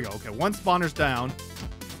 There we go. Okay, one spawner's down.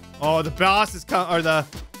 Oh, the boss is or the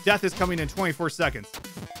death is coming in 24 seconds.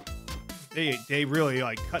 They really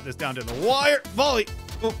like cut this down to the wire. Volley.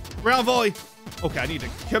 Oh, round volley. Okay, I need to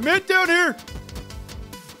commit down here.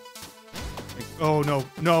 Oh, no,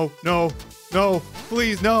 no, no, no,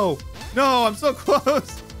 please, no, no, I'm so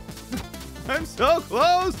close. I'm so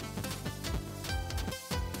close.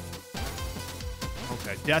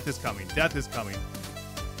 Okay, death is coming. Death is coming.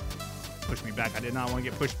 Push me back. I did not want to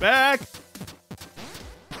get pushed back.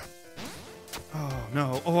 Oh,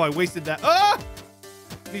 no. Oh, I wasted that. Ah!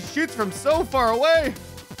 He shoots from so far away.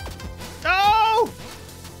 No!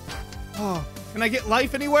 Oh, can I get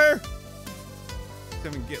life anywhere?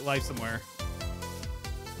 Let me get life somewhere.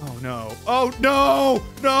 Oh, no. Oh, no!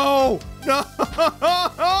 No! No!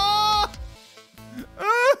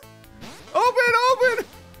 Open! Open!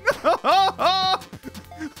 No!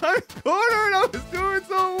 I'm cornered! I was doing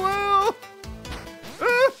so well!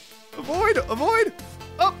 Avoid! Avoid!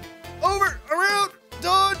 Up! Over! Around!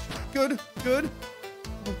 Dodge! Good! Good!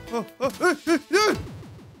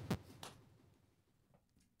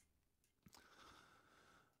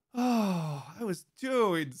 Oh, I was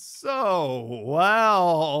doing so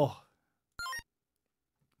well.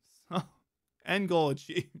 So, end goal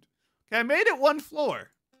achieved. Okay, I made it one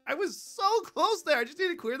floor. I was so close there. I just need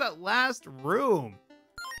to clear that last room.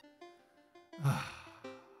 How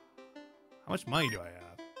much money do I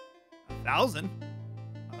have? 1,000?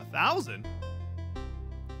 1,000?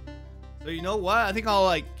 So you know what? I think I'll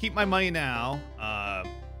like keep my money now.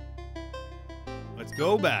 Let's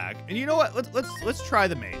go back. And you know what? Let's try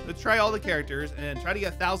the main. Let's try all the characters and then try to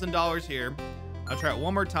get $1,000 here. I'll try it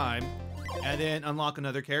one more time. And then unlock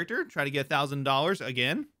another character. Try to get $1,000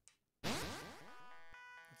 again. Let's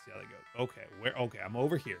see how that goes. Okay, okay, I'm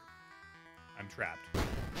over here. I'm trapped.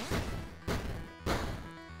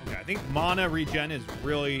 Okay, I think mana regen is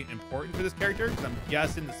really important for this character because I'm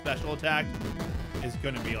guessing the special attack is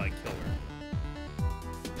gonna be like killer.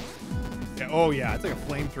 Yeah, oh yeah, it's like a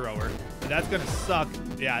flamethrower. That's gonna suck.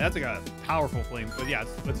 Yeah, that's like a powerful flame. But yeah,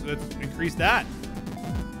 let's increase that.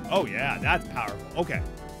 Oh yeah, that's powerful. Okay,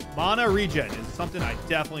 mana regen is something I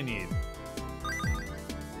definitely need.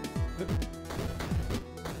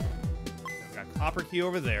 I've got copper key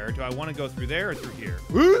over there. Do I want to go through there or through here?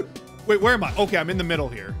 Wait, where am I? Okay, I'm in the middle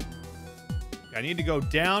here. Okay, I need to go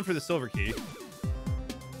down for the silver key.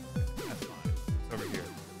 That's fine. It's over here.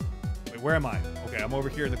 Wait, where am I? Okay, I'm over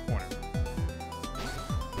here in the corner.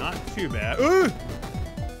 Not too bad. Ooh!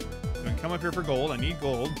 I'm gonna come up here for gold. I need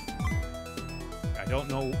gold. I don't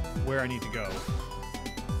know where I need to go.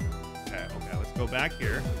 Okay, let's go back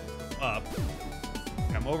here. Up.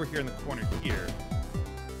 Okay, I'm over here in the corner here.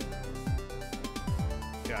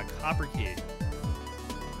 Got a copper key.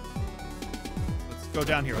 Let's go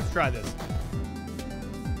down here. Let's try this.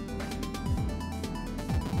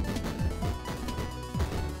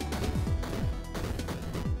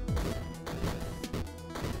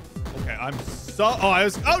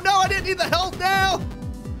 Oh no, I didn't need the health now.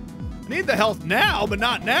 I need the health now, but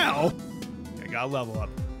not now. Okay, gotta level up.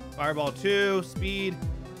 Fireball 2, speed,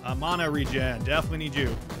 mana regen. Definitely need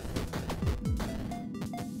you.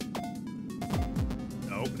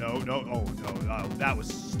 Nope, no. Oh no, that was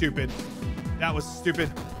stupid. That was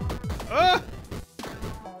stupid.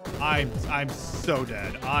 I'm so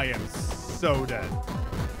dead. I am so dead.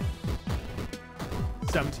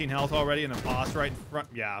 17 health already and a boss right in front.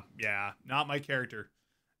 Yeah. Not my character.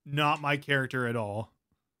 Not my character at all.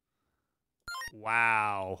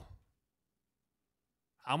 Wow.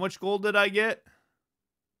 How much gold did I get?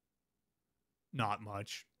 Not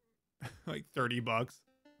much. Like 30 bucks.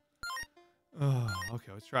 Oh,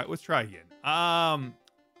 okay, let's try again.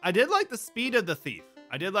 I did like the speed of the thief.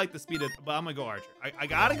 But I'm gonna go archer. I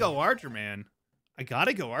gotta go archer, man. I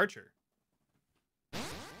gotta go archer.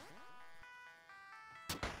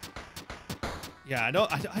 Yeah, I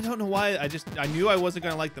don't know why. I knew I wasn't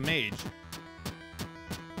gonna like the mage.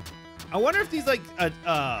 I wonder if these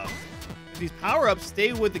these power-ups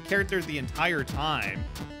stay with the character the entire time,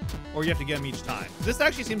 or you have to get them each time. This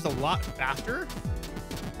actually seems a lot faster.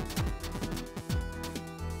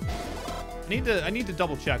 I need to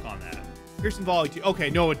double check on that. Piercing volley 2. Okay,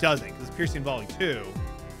 no, it doesn't, because it's piercing volley 2.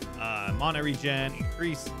 Mana regen,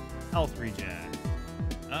 increase health regen.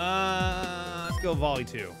 Let's go volley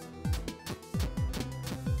 2.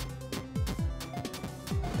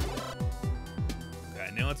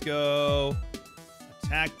 Now let's go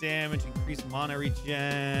attack damage, increase mana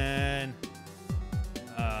regen.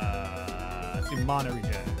 Let's do mana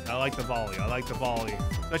regen. I like the volley.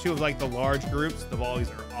 Especially with like the large groups, the volleys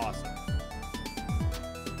are awesome.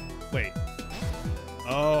 Wait.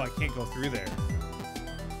 Oh, I can't go through there.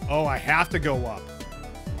 Oh, I have to go up.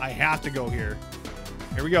 I have to go here.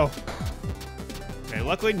 Here we go. Okay,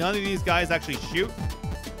 luckily none of these guys actually shoot.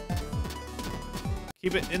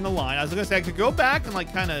 Keep it in the line. I was gonna say I could go back and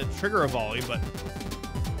like kind of trigger a volley, but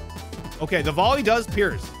okay, the volley does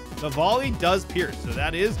pierce. So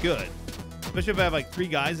that is good. Especially if I have like 3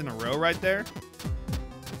 guys in a row right there.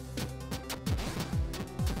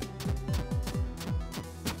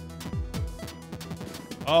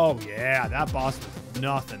 Oh yeah, that boss was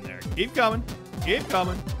nothing there. Keep coming.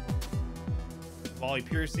 Volley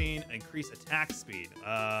piercing, increase attack speed.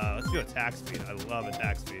 Let's do attack speed. I love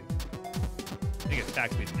attack speed. I think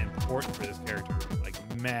attack speed is important for this character. Like,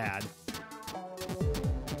 mad.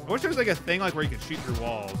 I wish there was like a thing like where you could shoot through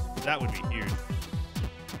walls. That would be huge.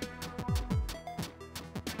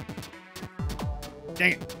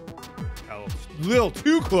 Dang it. A little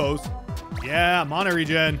too close. Yeah, mana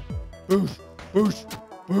regen. Boosh.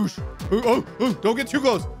 Oh, don't get too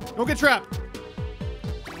close. Don't get trapped.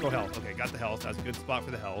 Go health. Okay, got the health. That's a good spot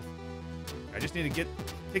for the health. I just need to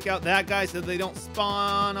pick out that guy so they don't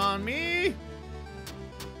spawn on me.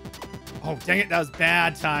 Oh, dang it. That was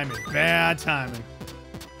bad timing. Okay,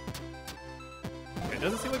 it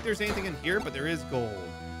doesn't seem like there's anything in here, but there is gold.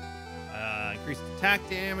 Increased attack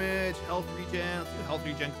damage, health regen. Let's do health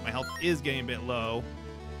regen because my health is getting a bit low.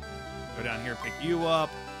 Go down here, pick you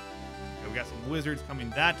up. Okay, we got some wizards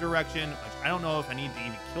coming that direction, which I don't know if I need to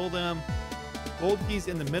even kill them. Gold keys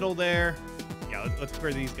in the middle there. Yeah, let's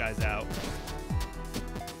clear these guys out.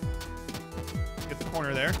 Get the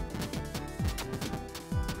corner there.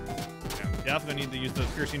 Definitely need to use the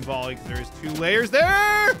piercing volley because there is 2 layers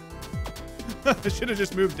there. I should have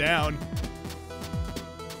just moved down.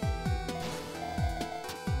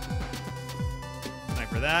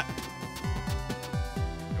 Sniper that.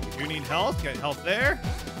 Okay, we do need health. Get health there.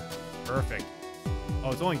 Perfect.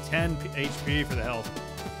 Oh, it's only 10 HP for the health.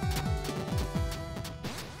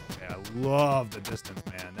 Okay, I love the distance,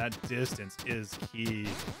 man. That distance is key.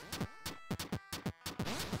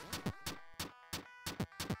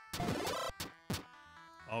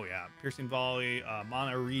 Oh yeah, piercing volley,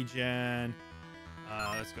 mana regen.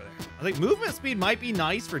 Let's go there. I think movement speed might be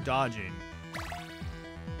nice for dodging.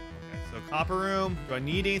 Okay, so copper room. Do I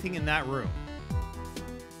need anything in that room?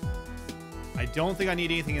 I don't think I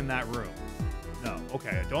need anything in that room. No,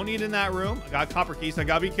 okay, I don't need in that room. I got copper key, so I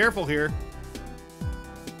gotta be careful here.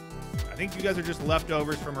 I think you guys are just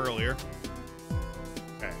leftovers from earlier.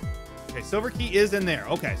 Okay, Okay, silver key is in there.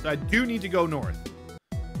 Okay, so I do need to go north.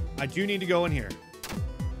 I do need to go in here.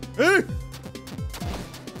 Hey!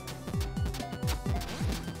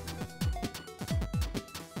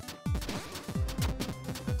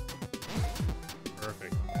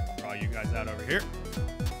 Perfect. Draw you guys out over here.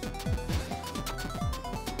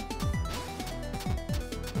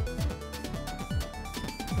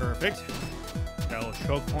 Perfect. Got a little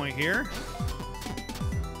choke point here.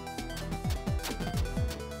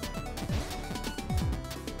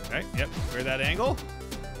 Okay, yep, clear that angle.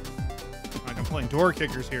 Like I'm playing door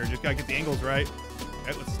kickers here. Just gotta get the angles right.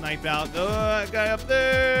 Okay, let's snipe out the guy up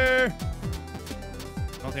there.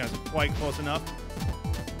 I don't think I was quite close enough.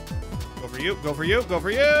 Go for you, go for you, go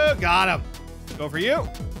for you. Got him. Go for you.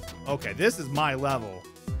 Okay, this is my level.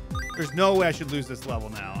 There's no way I should lose this level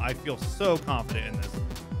now. I feel so confident in this.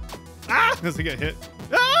 Ah! Doesn't get hit.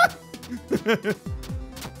 Ah!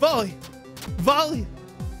 Volley. Volley.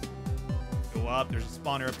 Go up. There's a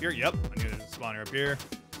spawner up here. Yep. I knew there's a spawner up here.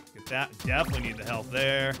 Get that. Definitely need the health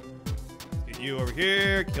there. Let's get you over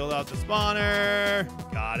here. Killed out the spawner.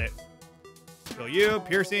 Got it. Kill you.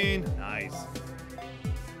 Piercing. Nice.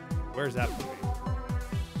 Where's that for me?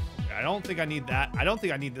 Okay, I don't think I need that. I don't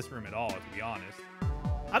think I need this room at all, to be honest.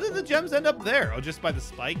 How did the gems end up there? Oh, just by the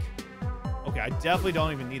spike? Okay, I definitely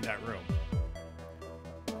don't even need that room.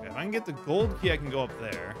 Okay, if I can get the gold key, I can go up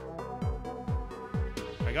there.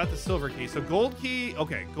 I got the silver key. So gold key,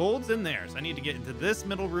 okay, gold's in there. So I need to get into this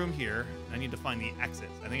middle room here. I need to find the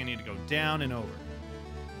exits. I think I need to go down and over.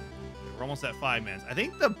 Okay, we're almost at 5 minutes. I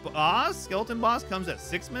think the boss, skeleton boss, comes at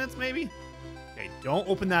 6 minutes maybe? Okay, don't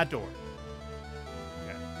open that door.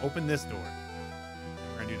 Okay, open this door.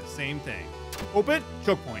 We're gonna do the same thing. Open,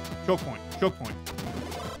 choke point, choke point, choke point.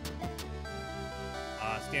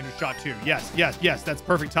 Standard shot 2. Yes, yes, yes. That's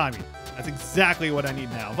perfect timing. That's exactly what I need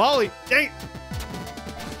now. Volley. Dang it.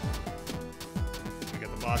 We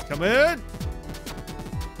got the boss coming in.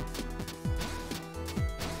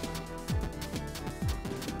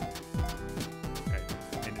 Okay.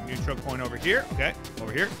 And a new choke point over here. Okay.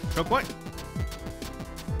 Over here. Choke point.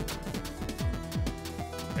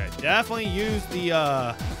 Okay. Definitely use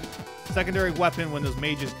the secondary weapon when those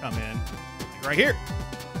mages come in. Like right here.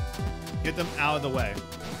 Get them out of the way.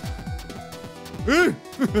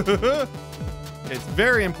 It's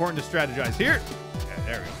very important to strategize here. Okay,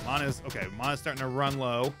 there we go. Mana's okay. Mana's starting to run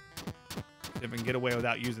low. See if we can get away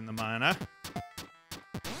without using the mana.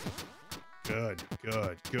 Good,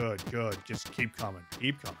 good, good, good. Just keep coming.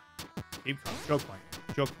 Keep coming. Keep coming. Choke point.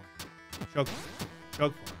 Choke point. Choke point.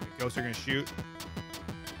 Choke point. Okay, ghosts are gonna shoot.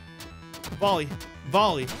 Volley.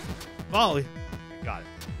 Volley. Volley. Okay, got it.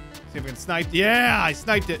 See if we can snipe. Yeah, I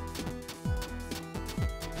sniped it.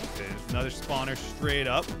 Another spawner straight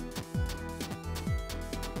up.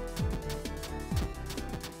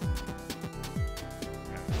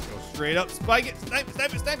 Go straight up. Spike it. Snipe it,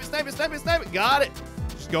 snipe it, snipe it, snipe it, snipe it, snipe it. Got it.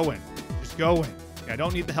 Just go in. Just go in. Okay, I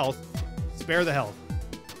don't need the health. Spare the health.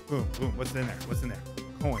 Boom, boom. What's in there? What's in there?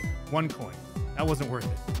 Coin. 1 coin. That wasn't worth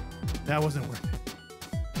it. That wasn't worth it.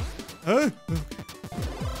 Huh?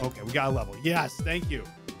 Okay, we got a level. Yes, thank you.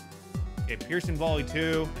 Okay, piercing volley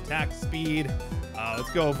 2. Attack speed.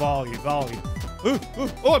 Let's go volley, volley.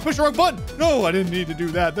 Oh, I pushed the wrong button. No, I didn't need to do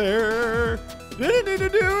that there. Didn't need to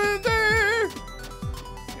do it there.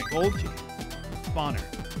 Okay, gold key. Spawner.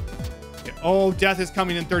 Okay. Oh, death is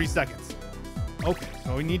coming in 30 seconds. Okay,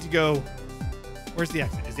 so we need to go. Where's the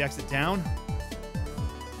exit? Is the exit down?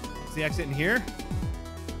 Is the exit in here?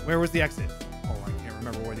 Where was the exit? Oh, I can't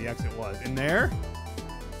remember where the exit was. In there?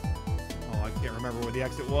 Oh, I can't remember where the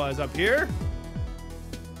exit was. Up here?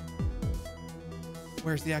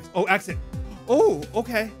 Where's the exit? Oh, exit. Oh,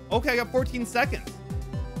 okay. Okay, I got 14 seconds.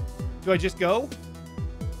 Do I just go?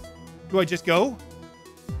 Do I just go?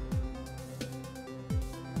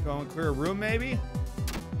 Go and clear a room, maybe?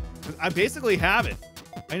 I basically have it.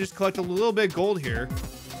 I just collect a little bit of gold here.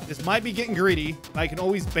 This might be getting greedy, but I can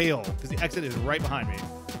always bail because the exit is right behind me.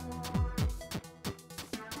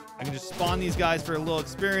 I can just spawn these guys for a little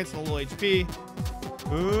experience and a little HP.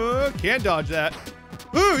 Ooh, can't dodge that.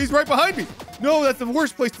 Ooh, he's right behind me. No, that's the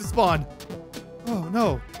worst place to spawn. Oh,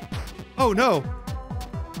 no. Oh, no.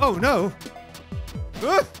 Oh, no.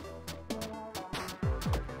 Ah!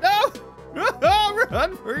 No!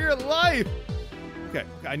 Run for your life. Okay,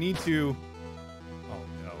 I need to... Oh,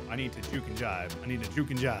 no. I need to juke and jive. I need to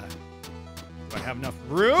juke and jive. Do I have enough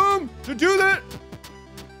room to do that?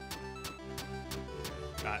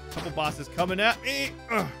 Got a couple bosses coming at me.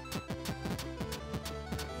 Ugh.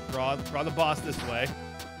 Draw the boss this way.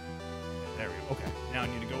 There we go. Okay, now I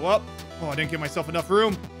need to go up. Oh, I didn't give myself enough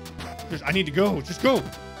room. I need to go. Just go.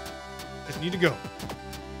 Just need to go.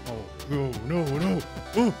 Oh, Oh, no, no.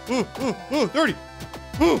 30.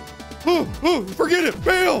 Forget it.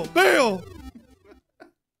 Bail, bail.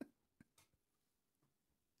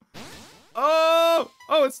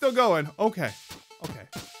 Oh, it's still going. Okay.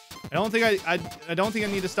 I don't think I don't think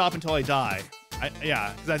I need to stop until I die.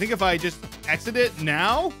 Yeah, because I think if I just exit it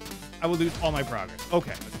now, I will lose all my progress.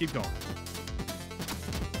 Okay, let's keep going.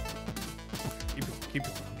 Okay, keep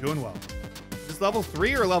going. I'm doing well. Is this level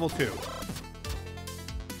 3 or level 2?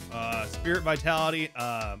 Spirit Vitality,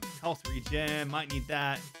 health regen, might need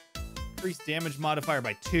that. Increase damage modifier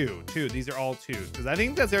by 2. These are all 2s. Because I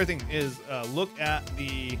think that's everything is, look at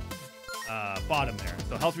the bottom there.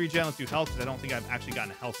 So health regen, let's do health, because I don't think I've actually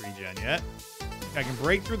gotten a health regen yet. I can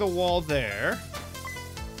break through the wall there.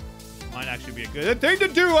 Might actually be a good thing to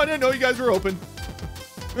do. I didn't know you guys were open.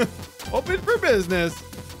 Open for business.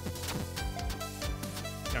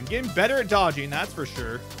 I'm getting better at dodging, that's for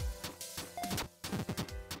sure.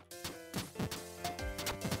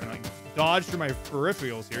 I'm gonna dodge through my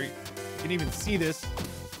peripherals here. You can even see this.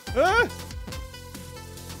 Ah!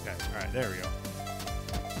 Okay, all right, there we go.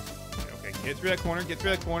 Okay, get through that corner, get through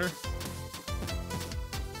that corner.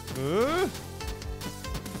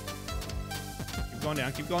 Keep going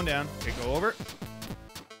down, keep going down. Okay, go over.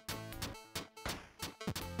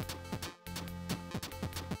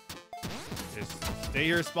 Just stay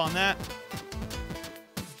here, spawn that.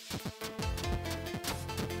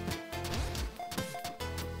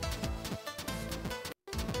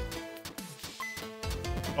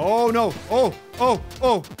 Oh no! Oh!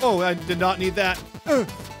 I did not need that.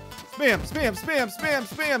 Spam! Stand.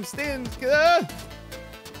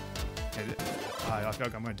 I feel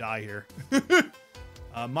like I'm gonna die here.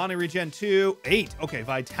 Mana regen 2, 8. Okay,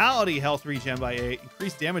 vitality health regen by 8.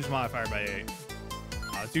 Increased damage modifier by 8.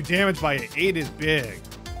 Let's do damage by 8. 8 is big.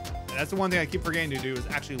 And that's the one thing I keep forgetting to do is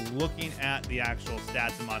actually looking at the actual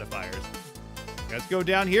stats and modifiers. Okay, let's go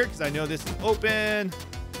down here because I know this is open.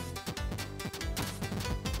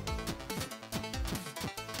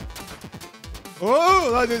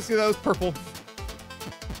 Oh, I didn't see that was purple.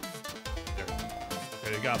 There.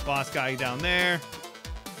 Okay, we got boss guy down there.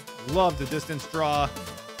 Love the distance draw.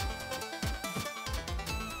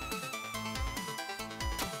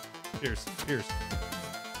 Pierce.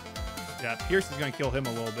 Yeah, Pierce is going to kill him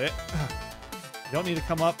a little bit. You don't need to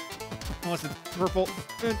come up unless it's purple.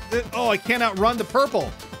 Oh, I can't outrun the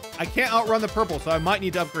purple. So I might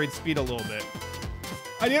need to upgrade speed a little bit.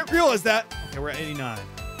 I didn't realize that. Okay, we're at 89.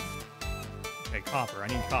 Okay, copper. I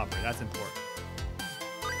need copper. That's important.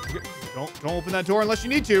 Don't open that door unless you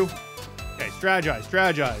need to. Okay,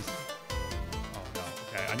 strategize. Oh, no.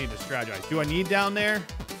 Okay, I need to strategize. Do I need down there?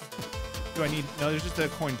 No, there's just a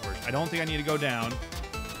coin torch. I don't think I need to go down.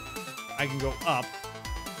 I can go up.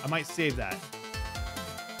 I might save that.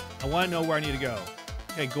 I want to know where I need to go.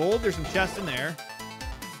 Okay, gold. There's some chests in there.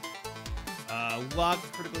 Luck,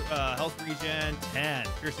 critical, health regen, 10.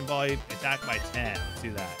 Piercing volley, attack by 10. Let's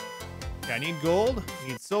do that. Okay, I need gold. I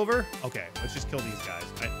need silver. Okay, let's just kill these guys.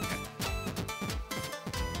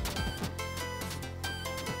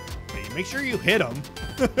 Okay, make sure you hit them.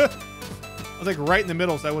 I was like right in the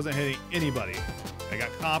middle, so I wasn't hitting anybody. I got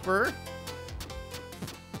copper.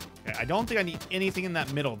 Okay, I don't think I need anything in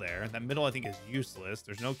that middle there. That middle, I think, is useless.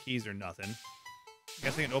 There's no keys or nothing. I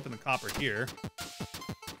guess I can open the copper here.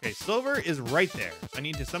 Okay, silver is right there. I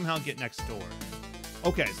need to somehow get next door.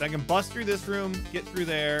 Okay, so I can bust through this room, get through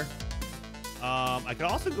there. I could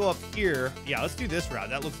also go up here. Yeah, let's do this route.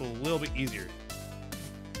 That looks a little bit easier.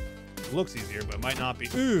 It looks easier, but it might not be.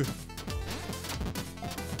 Ooh.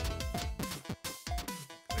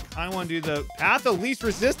 I kind of want to do the path of least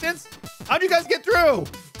resistance. How'd you guys get through?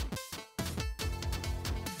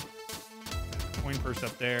 Coin purse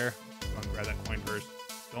up there. Go and grab that coin purse.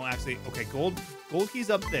 Don't actually. Okay, gold key's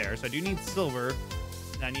up there, so I do need silver.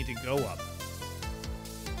 And I need to go up.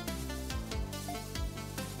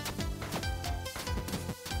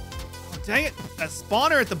 Dang it, that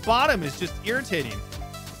spawner at the bottom is just irritating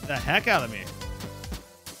the heck out of me. You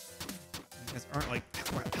guys aren't like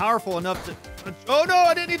powerful enough to. Oh no,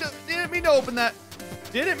 I didn't mean to open that.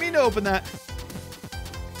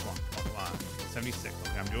 Come on. 76.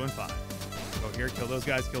 Okay, I'm doing fine. Go here, kill those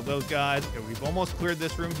guys. Okay, we've almost cleared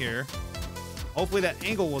this room here. Hopefully that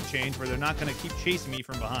angle will change where they're not going to keep chasing me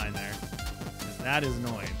from behind there. Because that is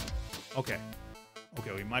annoying. Okay,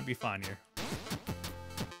 we might be fine here.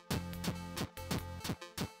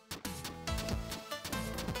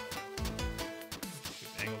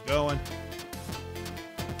 Going.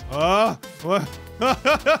 Oh, what?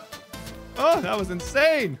 Oh, that was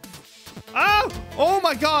insane. Oh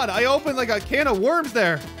my God. I opened like a can of worms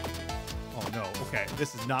there. Oh no. Okay.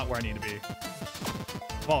 This is not where I need to be.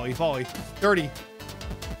 Volley, volley. 30. Come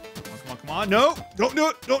on, come on, come on. No, don't do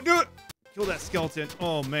it. Don't do it. Kill that skeleton.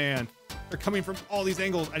 Oh, man. They're coming from all these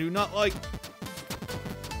angles. I do not like.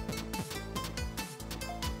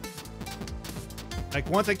 Like,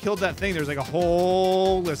 once I killed that thing, there's like a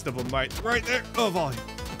whole list of them right there. Oh, volley.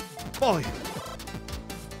 Volley.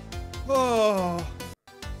 Oh.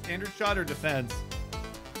 Standard shot or defense?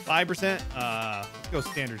 5%? Let's go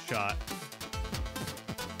standard shot.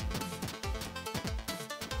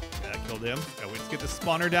 Yeah, that killed him. Okay, let's get the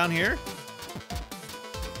spawner down here.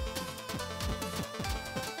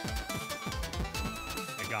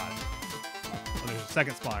 I got it. Oh, there's a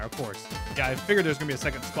second spawner, of course. Yeah, I figured there's gonna be a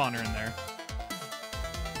second spawner in there.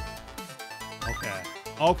 Okay.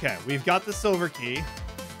 Okay, we've got the silver key.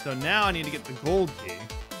 So now I need to get the gold key.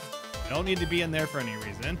 I don't need to be in there for any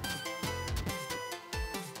reason.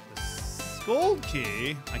 The gold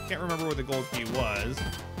key, I can't remember where the gold key was.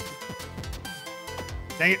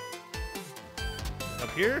 Dang it. Up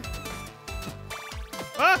here?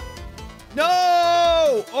 Ah!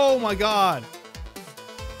 No! Oh my god.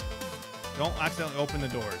 Don't accidentally open the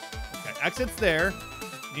doors. Okay, exit's there.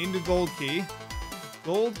 Need the gold key.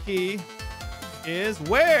 Gold key is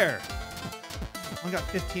where? I got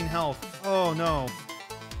 15 health. Oh no.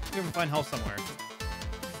 We can find health somewhere.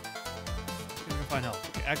 We can find health.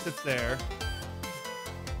 Okay, exit's there.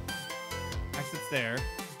 Exit's there.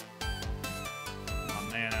 Come on,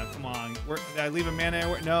 mana. Come on. Where, did I leave a mana?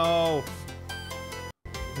 Where, no.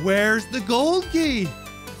 Where's the gold key?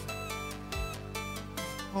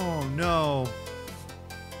 Oh no.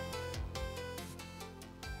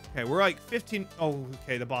 Okay, we're like 15. Oh,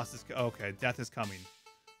 okay. The boss is. Okay, death is coming.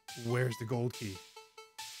 Where's the gold key?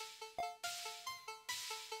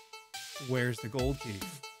 Where's the gold key?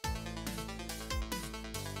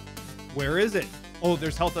 Where is it? Oh,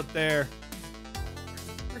 there's health up there.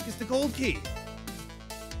 Where the frick is the gold key?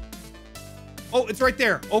 Oh, it's right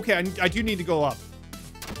there. Okay, I do need to go up.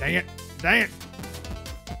 Dang it. Dang it.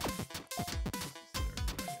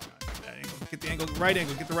 Get the angle. Right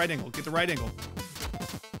angle. Get the right angle. Get the right angle.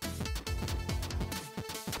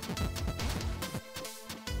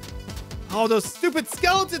 Oh, those stupid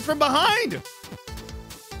skeletons from behind!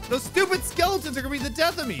 Those stupid skeletons are gonna be the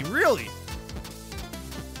death of me, really.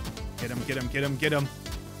 Get him, get him, get him, get him.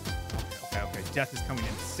 Okay, okay, okay. Death is coming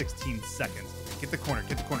in 16 seconds. Okay, get the corner,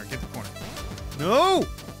 get the corner, get the corner. No!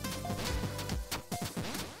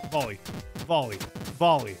 Volley, volley,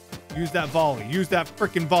 volley. Use that volley. Use that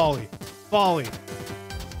freaking volley. Volley.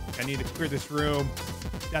 I need to clear this room.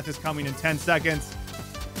 Death is coming in 10 seconds.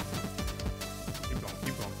 Keep going,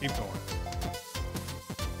 keep going, keep going.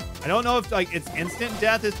 I don't know if like it's instant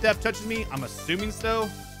death if death touches me. I'm assuming so.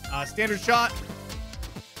 Standard shot.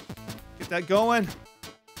 Get that going.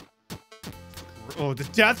 Oh, the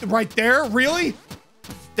death right there? Really?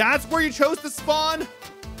 That's where you chose to spawn?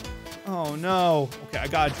 Oh no. Okay, I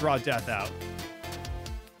gotta draw death out.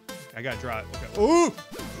 I gotta draw it. Okay. Oh,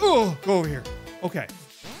 oh, go over here. Okay.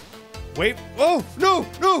 Wait. Oh no,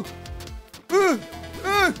 no.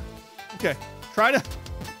 Okay. Try to.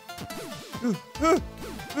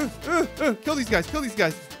 Kill these guys. Kill these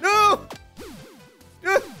guys. No.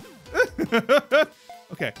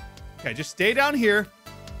 Okay. Okay. Just stay down here.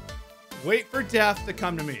 Wait for death to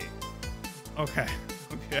come to me. Okay.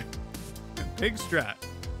 Okay. Big strat.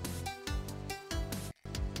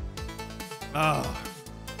 Oh.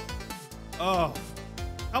 Oh.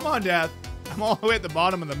 Come on, death. I'm all the way at the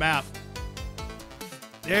bottom of the map.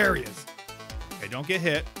 There he is. Okay, don't get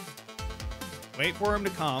hit. Wait for him to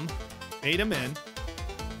come. Bait him in.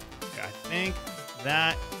 Okay, I think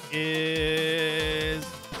that is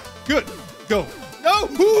good. Go. No!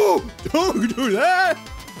 Ooh, don't do that!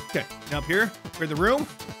 Okay, now up here. Clear the room.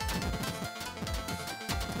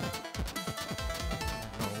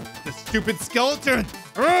 Oh, the stupid skeleton!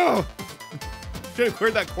 Oh! Should have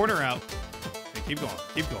cleared that corner out. Okay, keep going.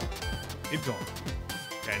 Keep going. Keep going.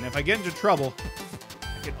 Okay, and if I get into trouble,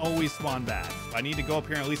 I can always spawn back. I need to go up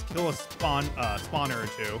here and at least kill a spawner or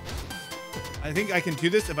two. I think I can do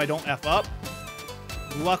this if I don't F up.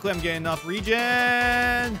 Luckily, I'm getting enough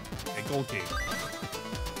regen. Okay, gold key.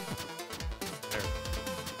 There.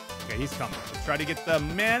 Okay, he's coming. Let's try to get the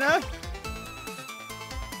mana.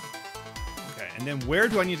 Okay, and then where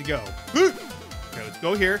do I need to go? Okay, let's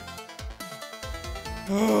go here.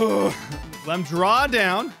 Oh, let him draw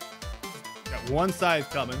down. Got one side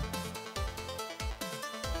coming.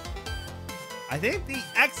 I think the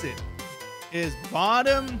exit is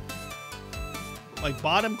bottom, like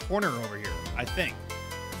bottom corner over here. I think.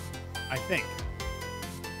 I guess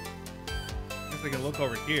I can look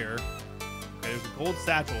over here. Okay, there's a gold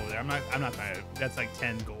satchel over there. I'm not gonna. That's like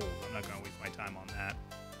 10 gold. I'm not gonna waste my time on that.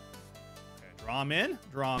 Draw him in.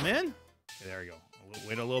 Draw him in. Okay, there we go.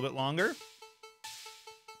 Wait a little bit longer.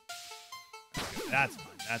 Okay, that's fine.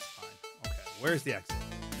 That's fine. Okay, where's the exit?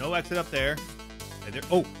 No exit up there. Okay, there.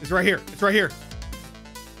 Oh, it's right here. It's right here.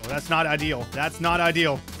 Oh, that's not ideal. That's not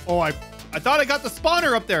ideal. Oh, I thought I got the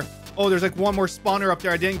spawner up there. Oh, there's like one more spawner up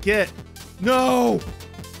there I didn't get. No.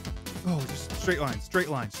 Oh, just straight line, straight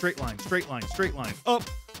line, straight line, straight line, straight line. Up.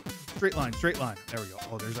 Straight line, straight line. There we go.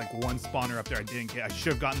 Oh, there's like one spawner up there I didn't get. I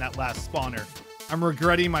should have gotten that last spawner. I'm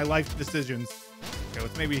regretting my life decisions. Okay,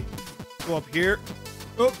 let's maybe go up here.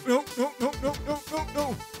 Oh, no, no, no, no, no, no,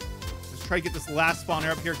 no. Let's try to get this last spawner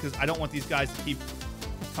up here because I don't want these guys to keep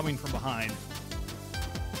coming from behind.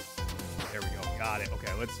 There we go. Got it.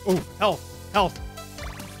 Okay, let's... Oh, health. Health.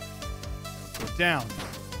 Let's go down.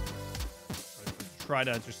 Let's try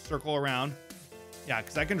to just circle around. Yeah,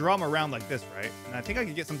 because I can draw them around like this, right? And I think I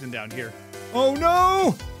can get something down here. Oh,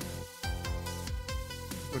 no!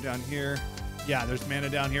 Go down here. Yeah, there's mana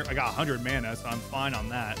down here. I got 100 mana, so I'm fine on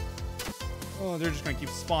that. Oh, they're just going to keep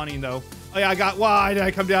spawning, though. Oh, yeah, I got... Why did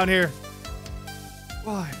I come down here?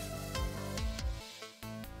 Why?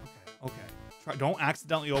 Okay, okay. Don't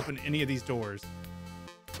accidentally open any of these doors.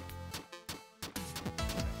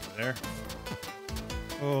 There.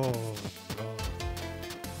 Oh, God.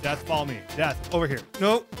 Death, follow me. Death, over here.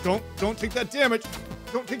 No, don't take that damage.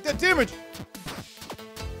 Don't take that damage.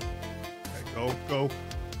 Okay,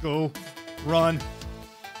 go. Run.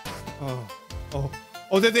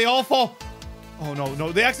 Oh, did they all fall? Oh,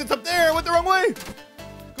 no, the exit's up there. I went the wrong way.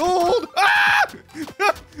 Gold. Ah!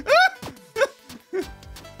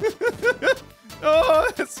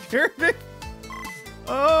 Oh, that scared me.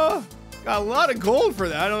 Oh, got a lot of gold for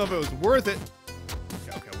that. I don't know if it was worth it.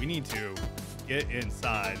 Okay, we need to get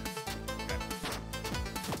inside. Okay.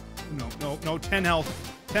 No, 10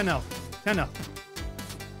 health. 10 health. 10 health.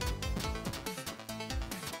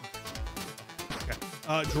 Okay.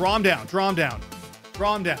 Draw him down. Draw him down.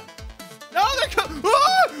 Draw him down. No, they're coming.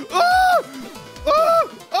 Oh! Oh! Oh!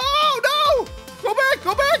 Oh, no! Go back!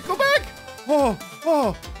 Go back! Go back!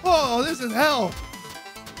 Oh, this is hell.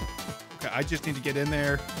 Okay, I just need to get in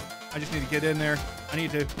there. I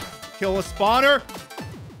need to kill a spawner.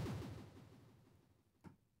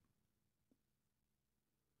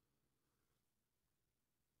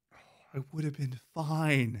 I would have been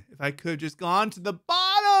fine if I could have just gone to the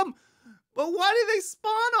bottom. But why did they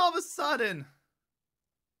spawn all of a sudden?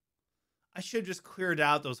 I should have just cleared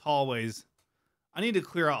out those hallways. I need to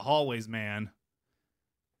clear out hallways, man.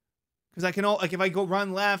 Because I can, like, if I go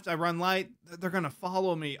run left, I run right, they're going to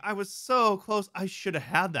follow me. I was so close. I should have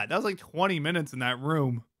had that. That was like 20 minutes in that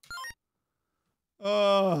room.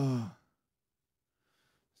 Oh.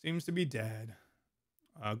 Seems to be dead.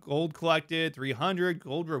 Gold collected, 300.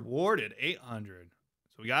 Gold rewarded, 800.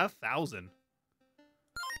 So we got 1,000.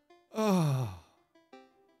 Oh.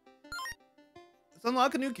 Let's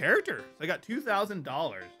unlock a new character. So I got $2,000.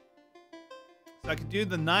 So I could do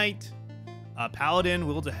the knight. Paladin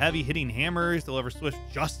wields a heavy hitting hammers, deliver swift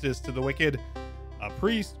justice to the wicked.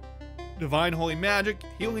 Priest, divine holy magic,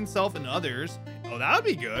 healing self and others. Oh, that would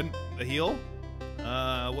be good. The heal.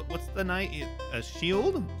 What's the knight? A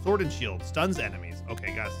shield? Sword and shield. Stuns enemies.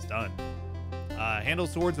 Okay, got stunned.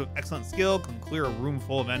 Handles swords with excellent skill. Can clear a room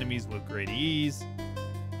full of enemies with great ease.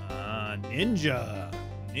 Ninja.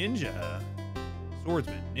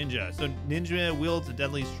 Swordsman. Ninja. So ninja wields a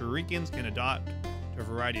deadly shurikens, can adapt to a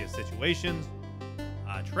variety of situations.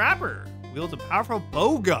 Trapper wields a powerful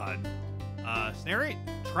bow gun. Snare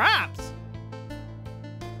traps.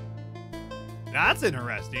 That's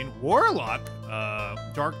interesting. Warlock,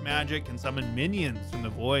 dark magic, can summon minions from the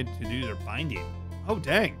void to do their binding. Oh,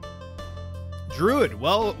 dang. Druid,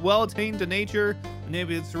 well attained to nature,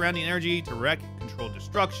 manipulates surrounding energy to wreck, control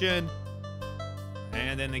destruction.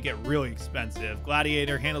 And then they get really expensive.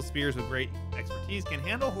 Gladiator, handles spears with great expertise, can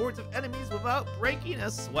handle hordes of enemies without breaking a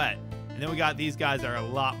sweat. And then we got these guys that are a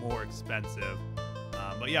lot more expensive.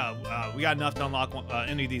 But yeah, we got enough to unlock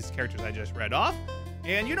any of these characters I just read off.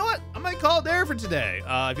 And you know what? I'm going to call it there for today.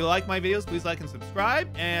 If you like my videos, please like and subscribe.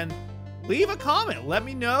 And leave a comment. Let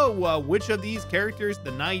me know which of these characters,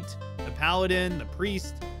 the knight, the paladin, the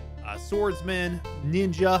priest, swordsman,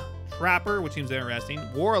 ninja, trapper, which seems interesting,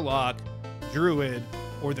 warlock, druid,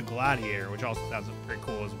 or the gladiator, which also sounds pretty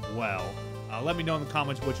cool as well. Let me know in the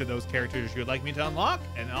comments which of those characters you would like me to unlock,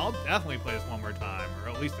 and I'll definitely play this one more time, or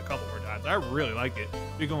at least a couple more times. I really like it.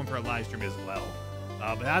 Be going for a live stream as well.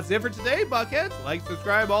 But that's it for today, Buckheads. Like,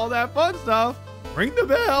 subscribe, all that fun stuff. Ring the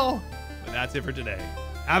bell. But that's it for today.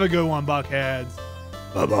 Have a good one, Buckheads.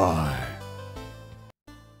 Bye-bye.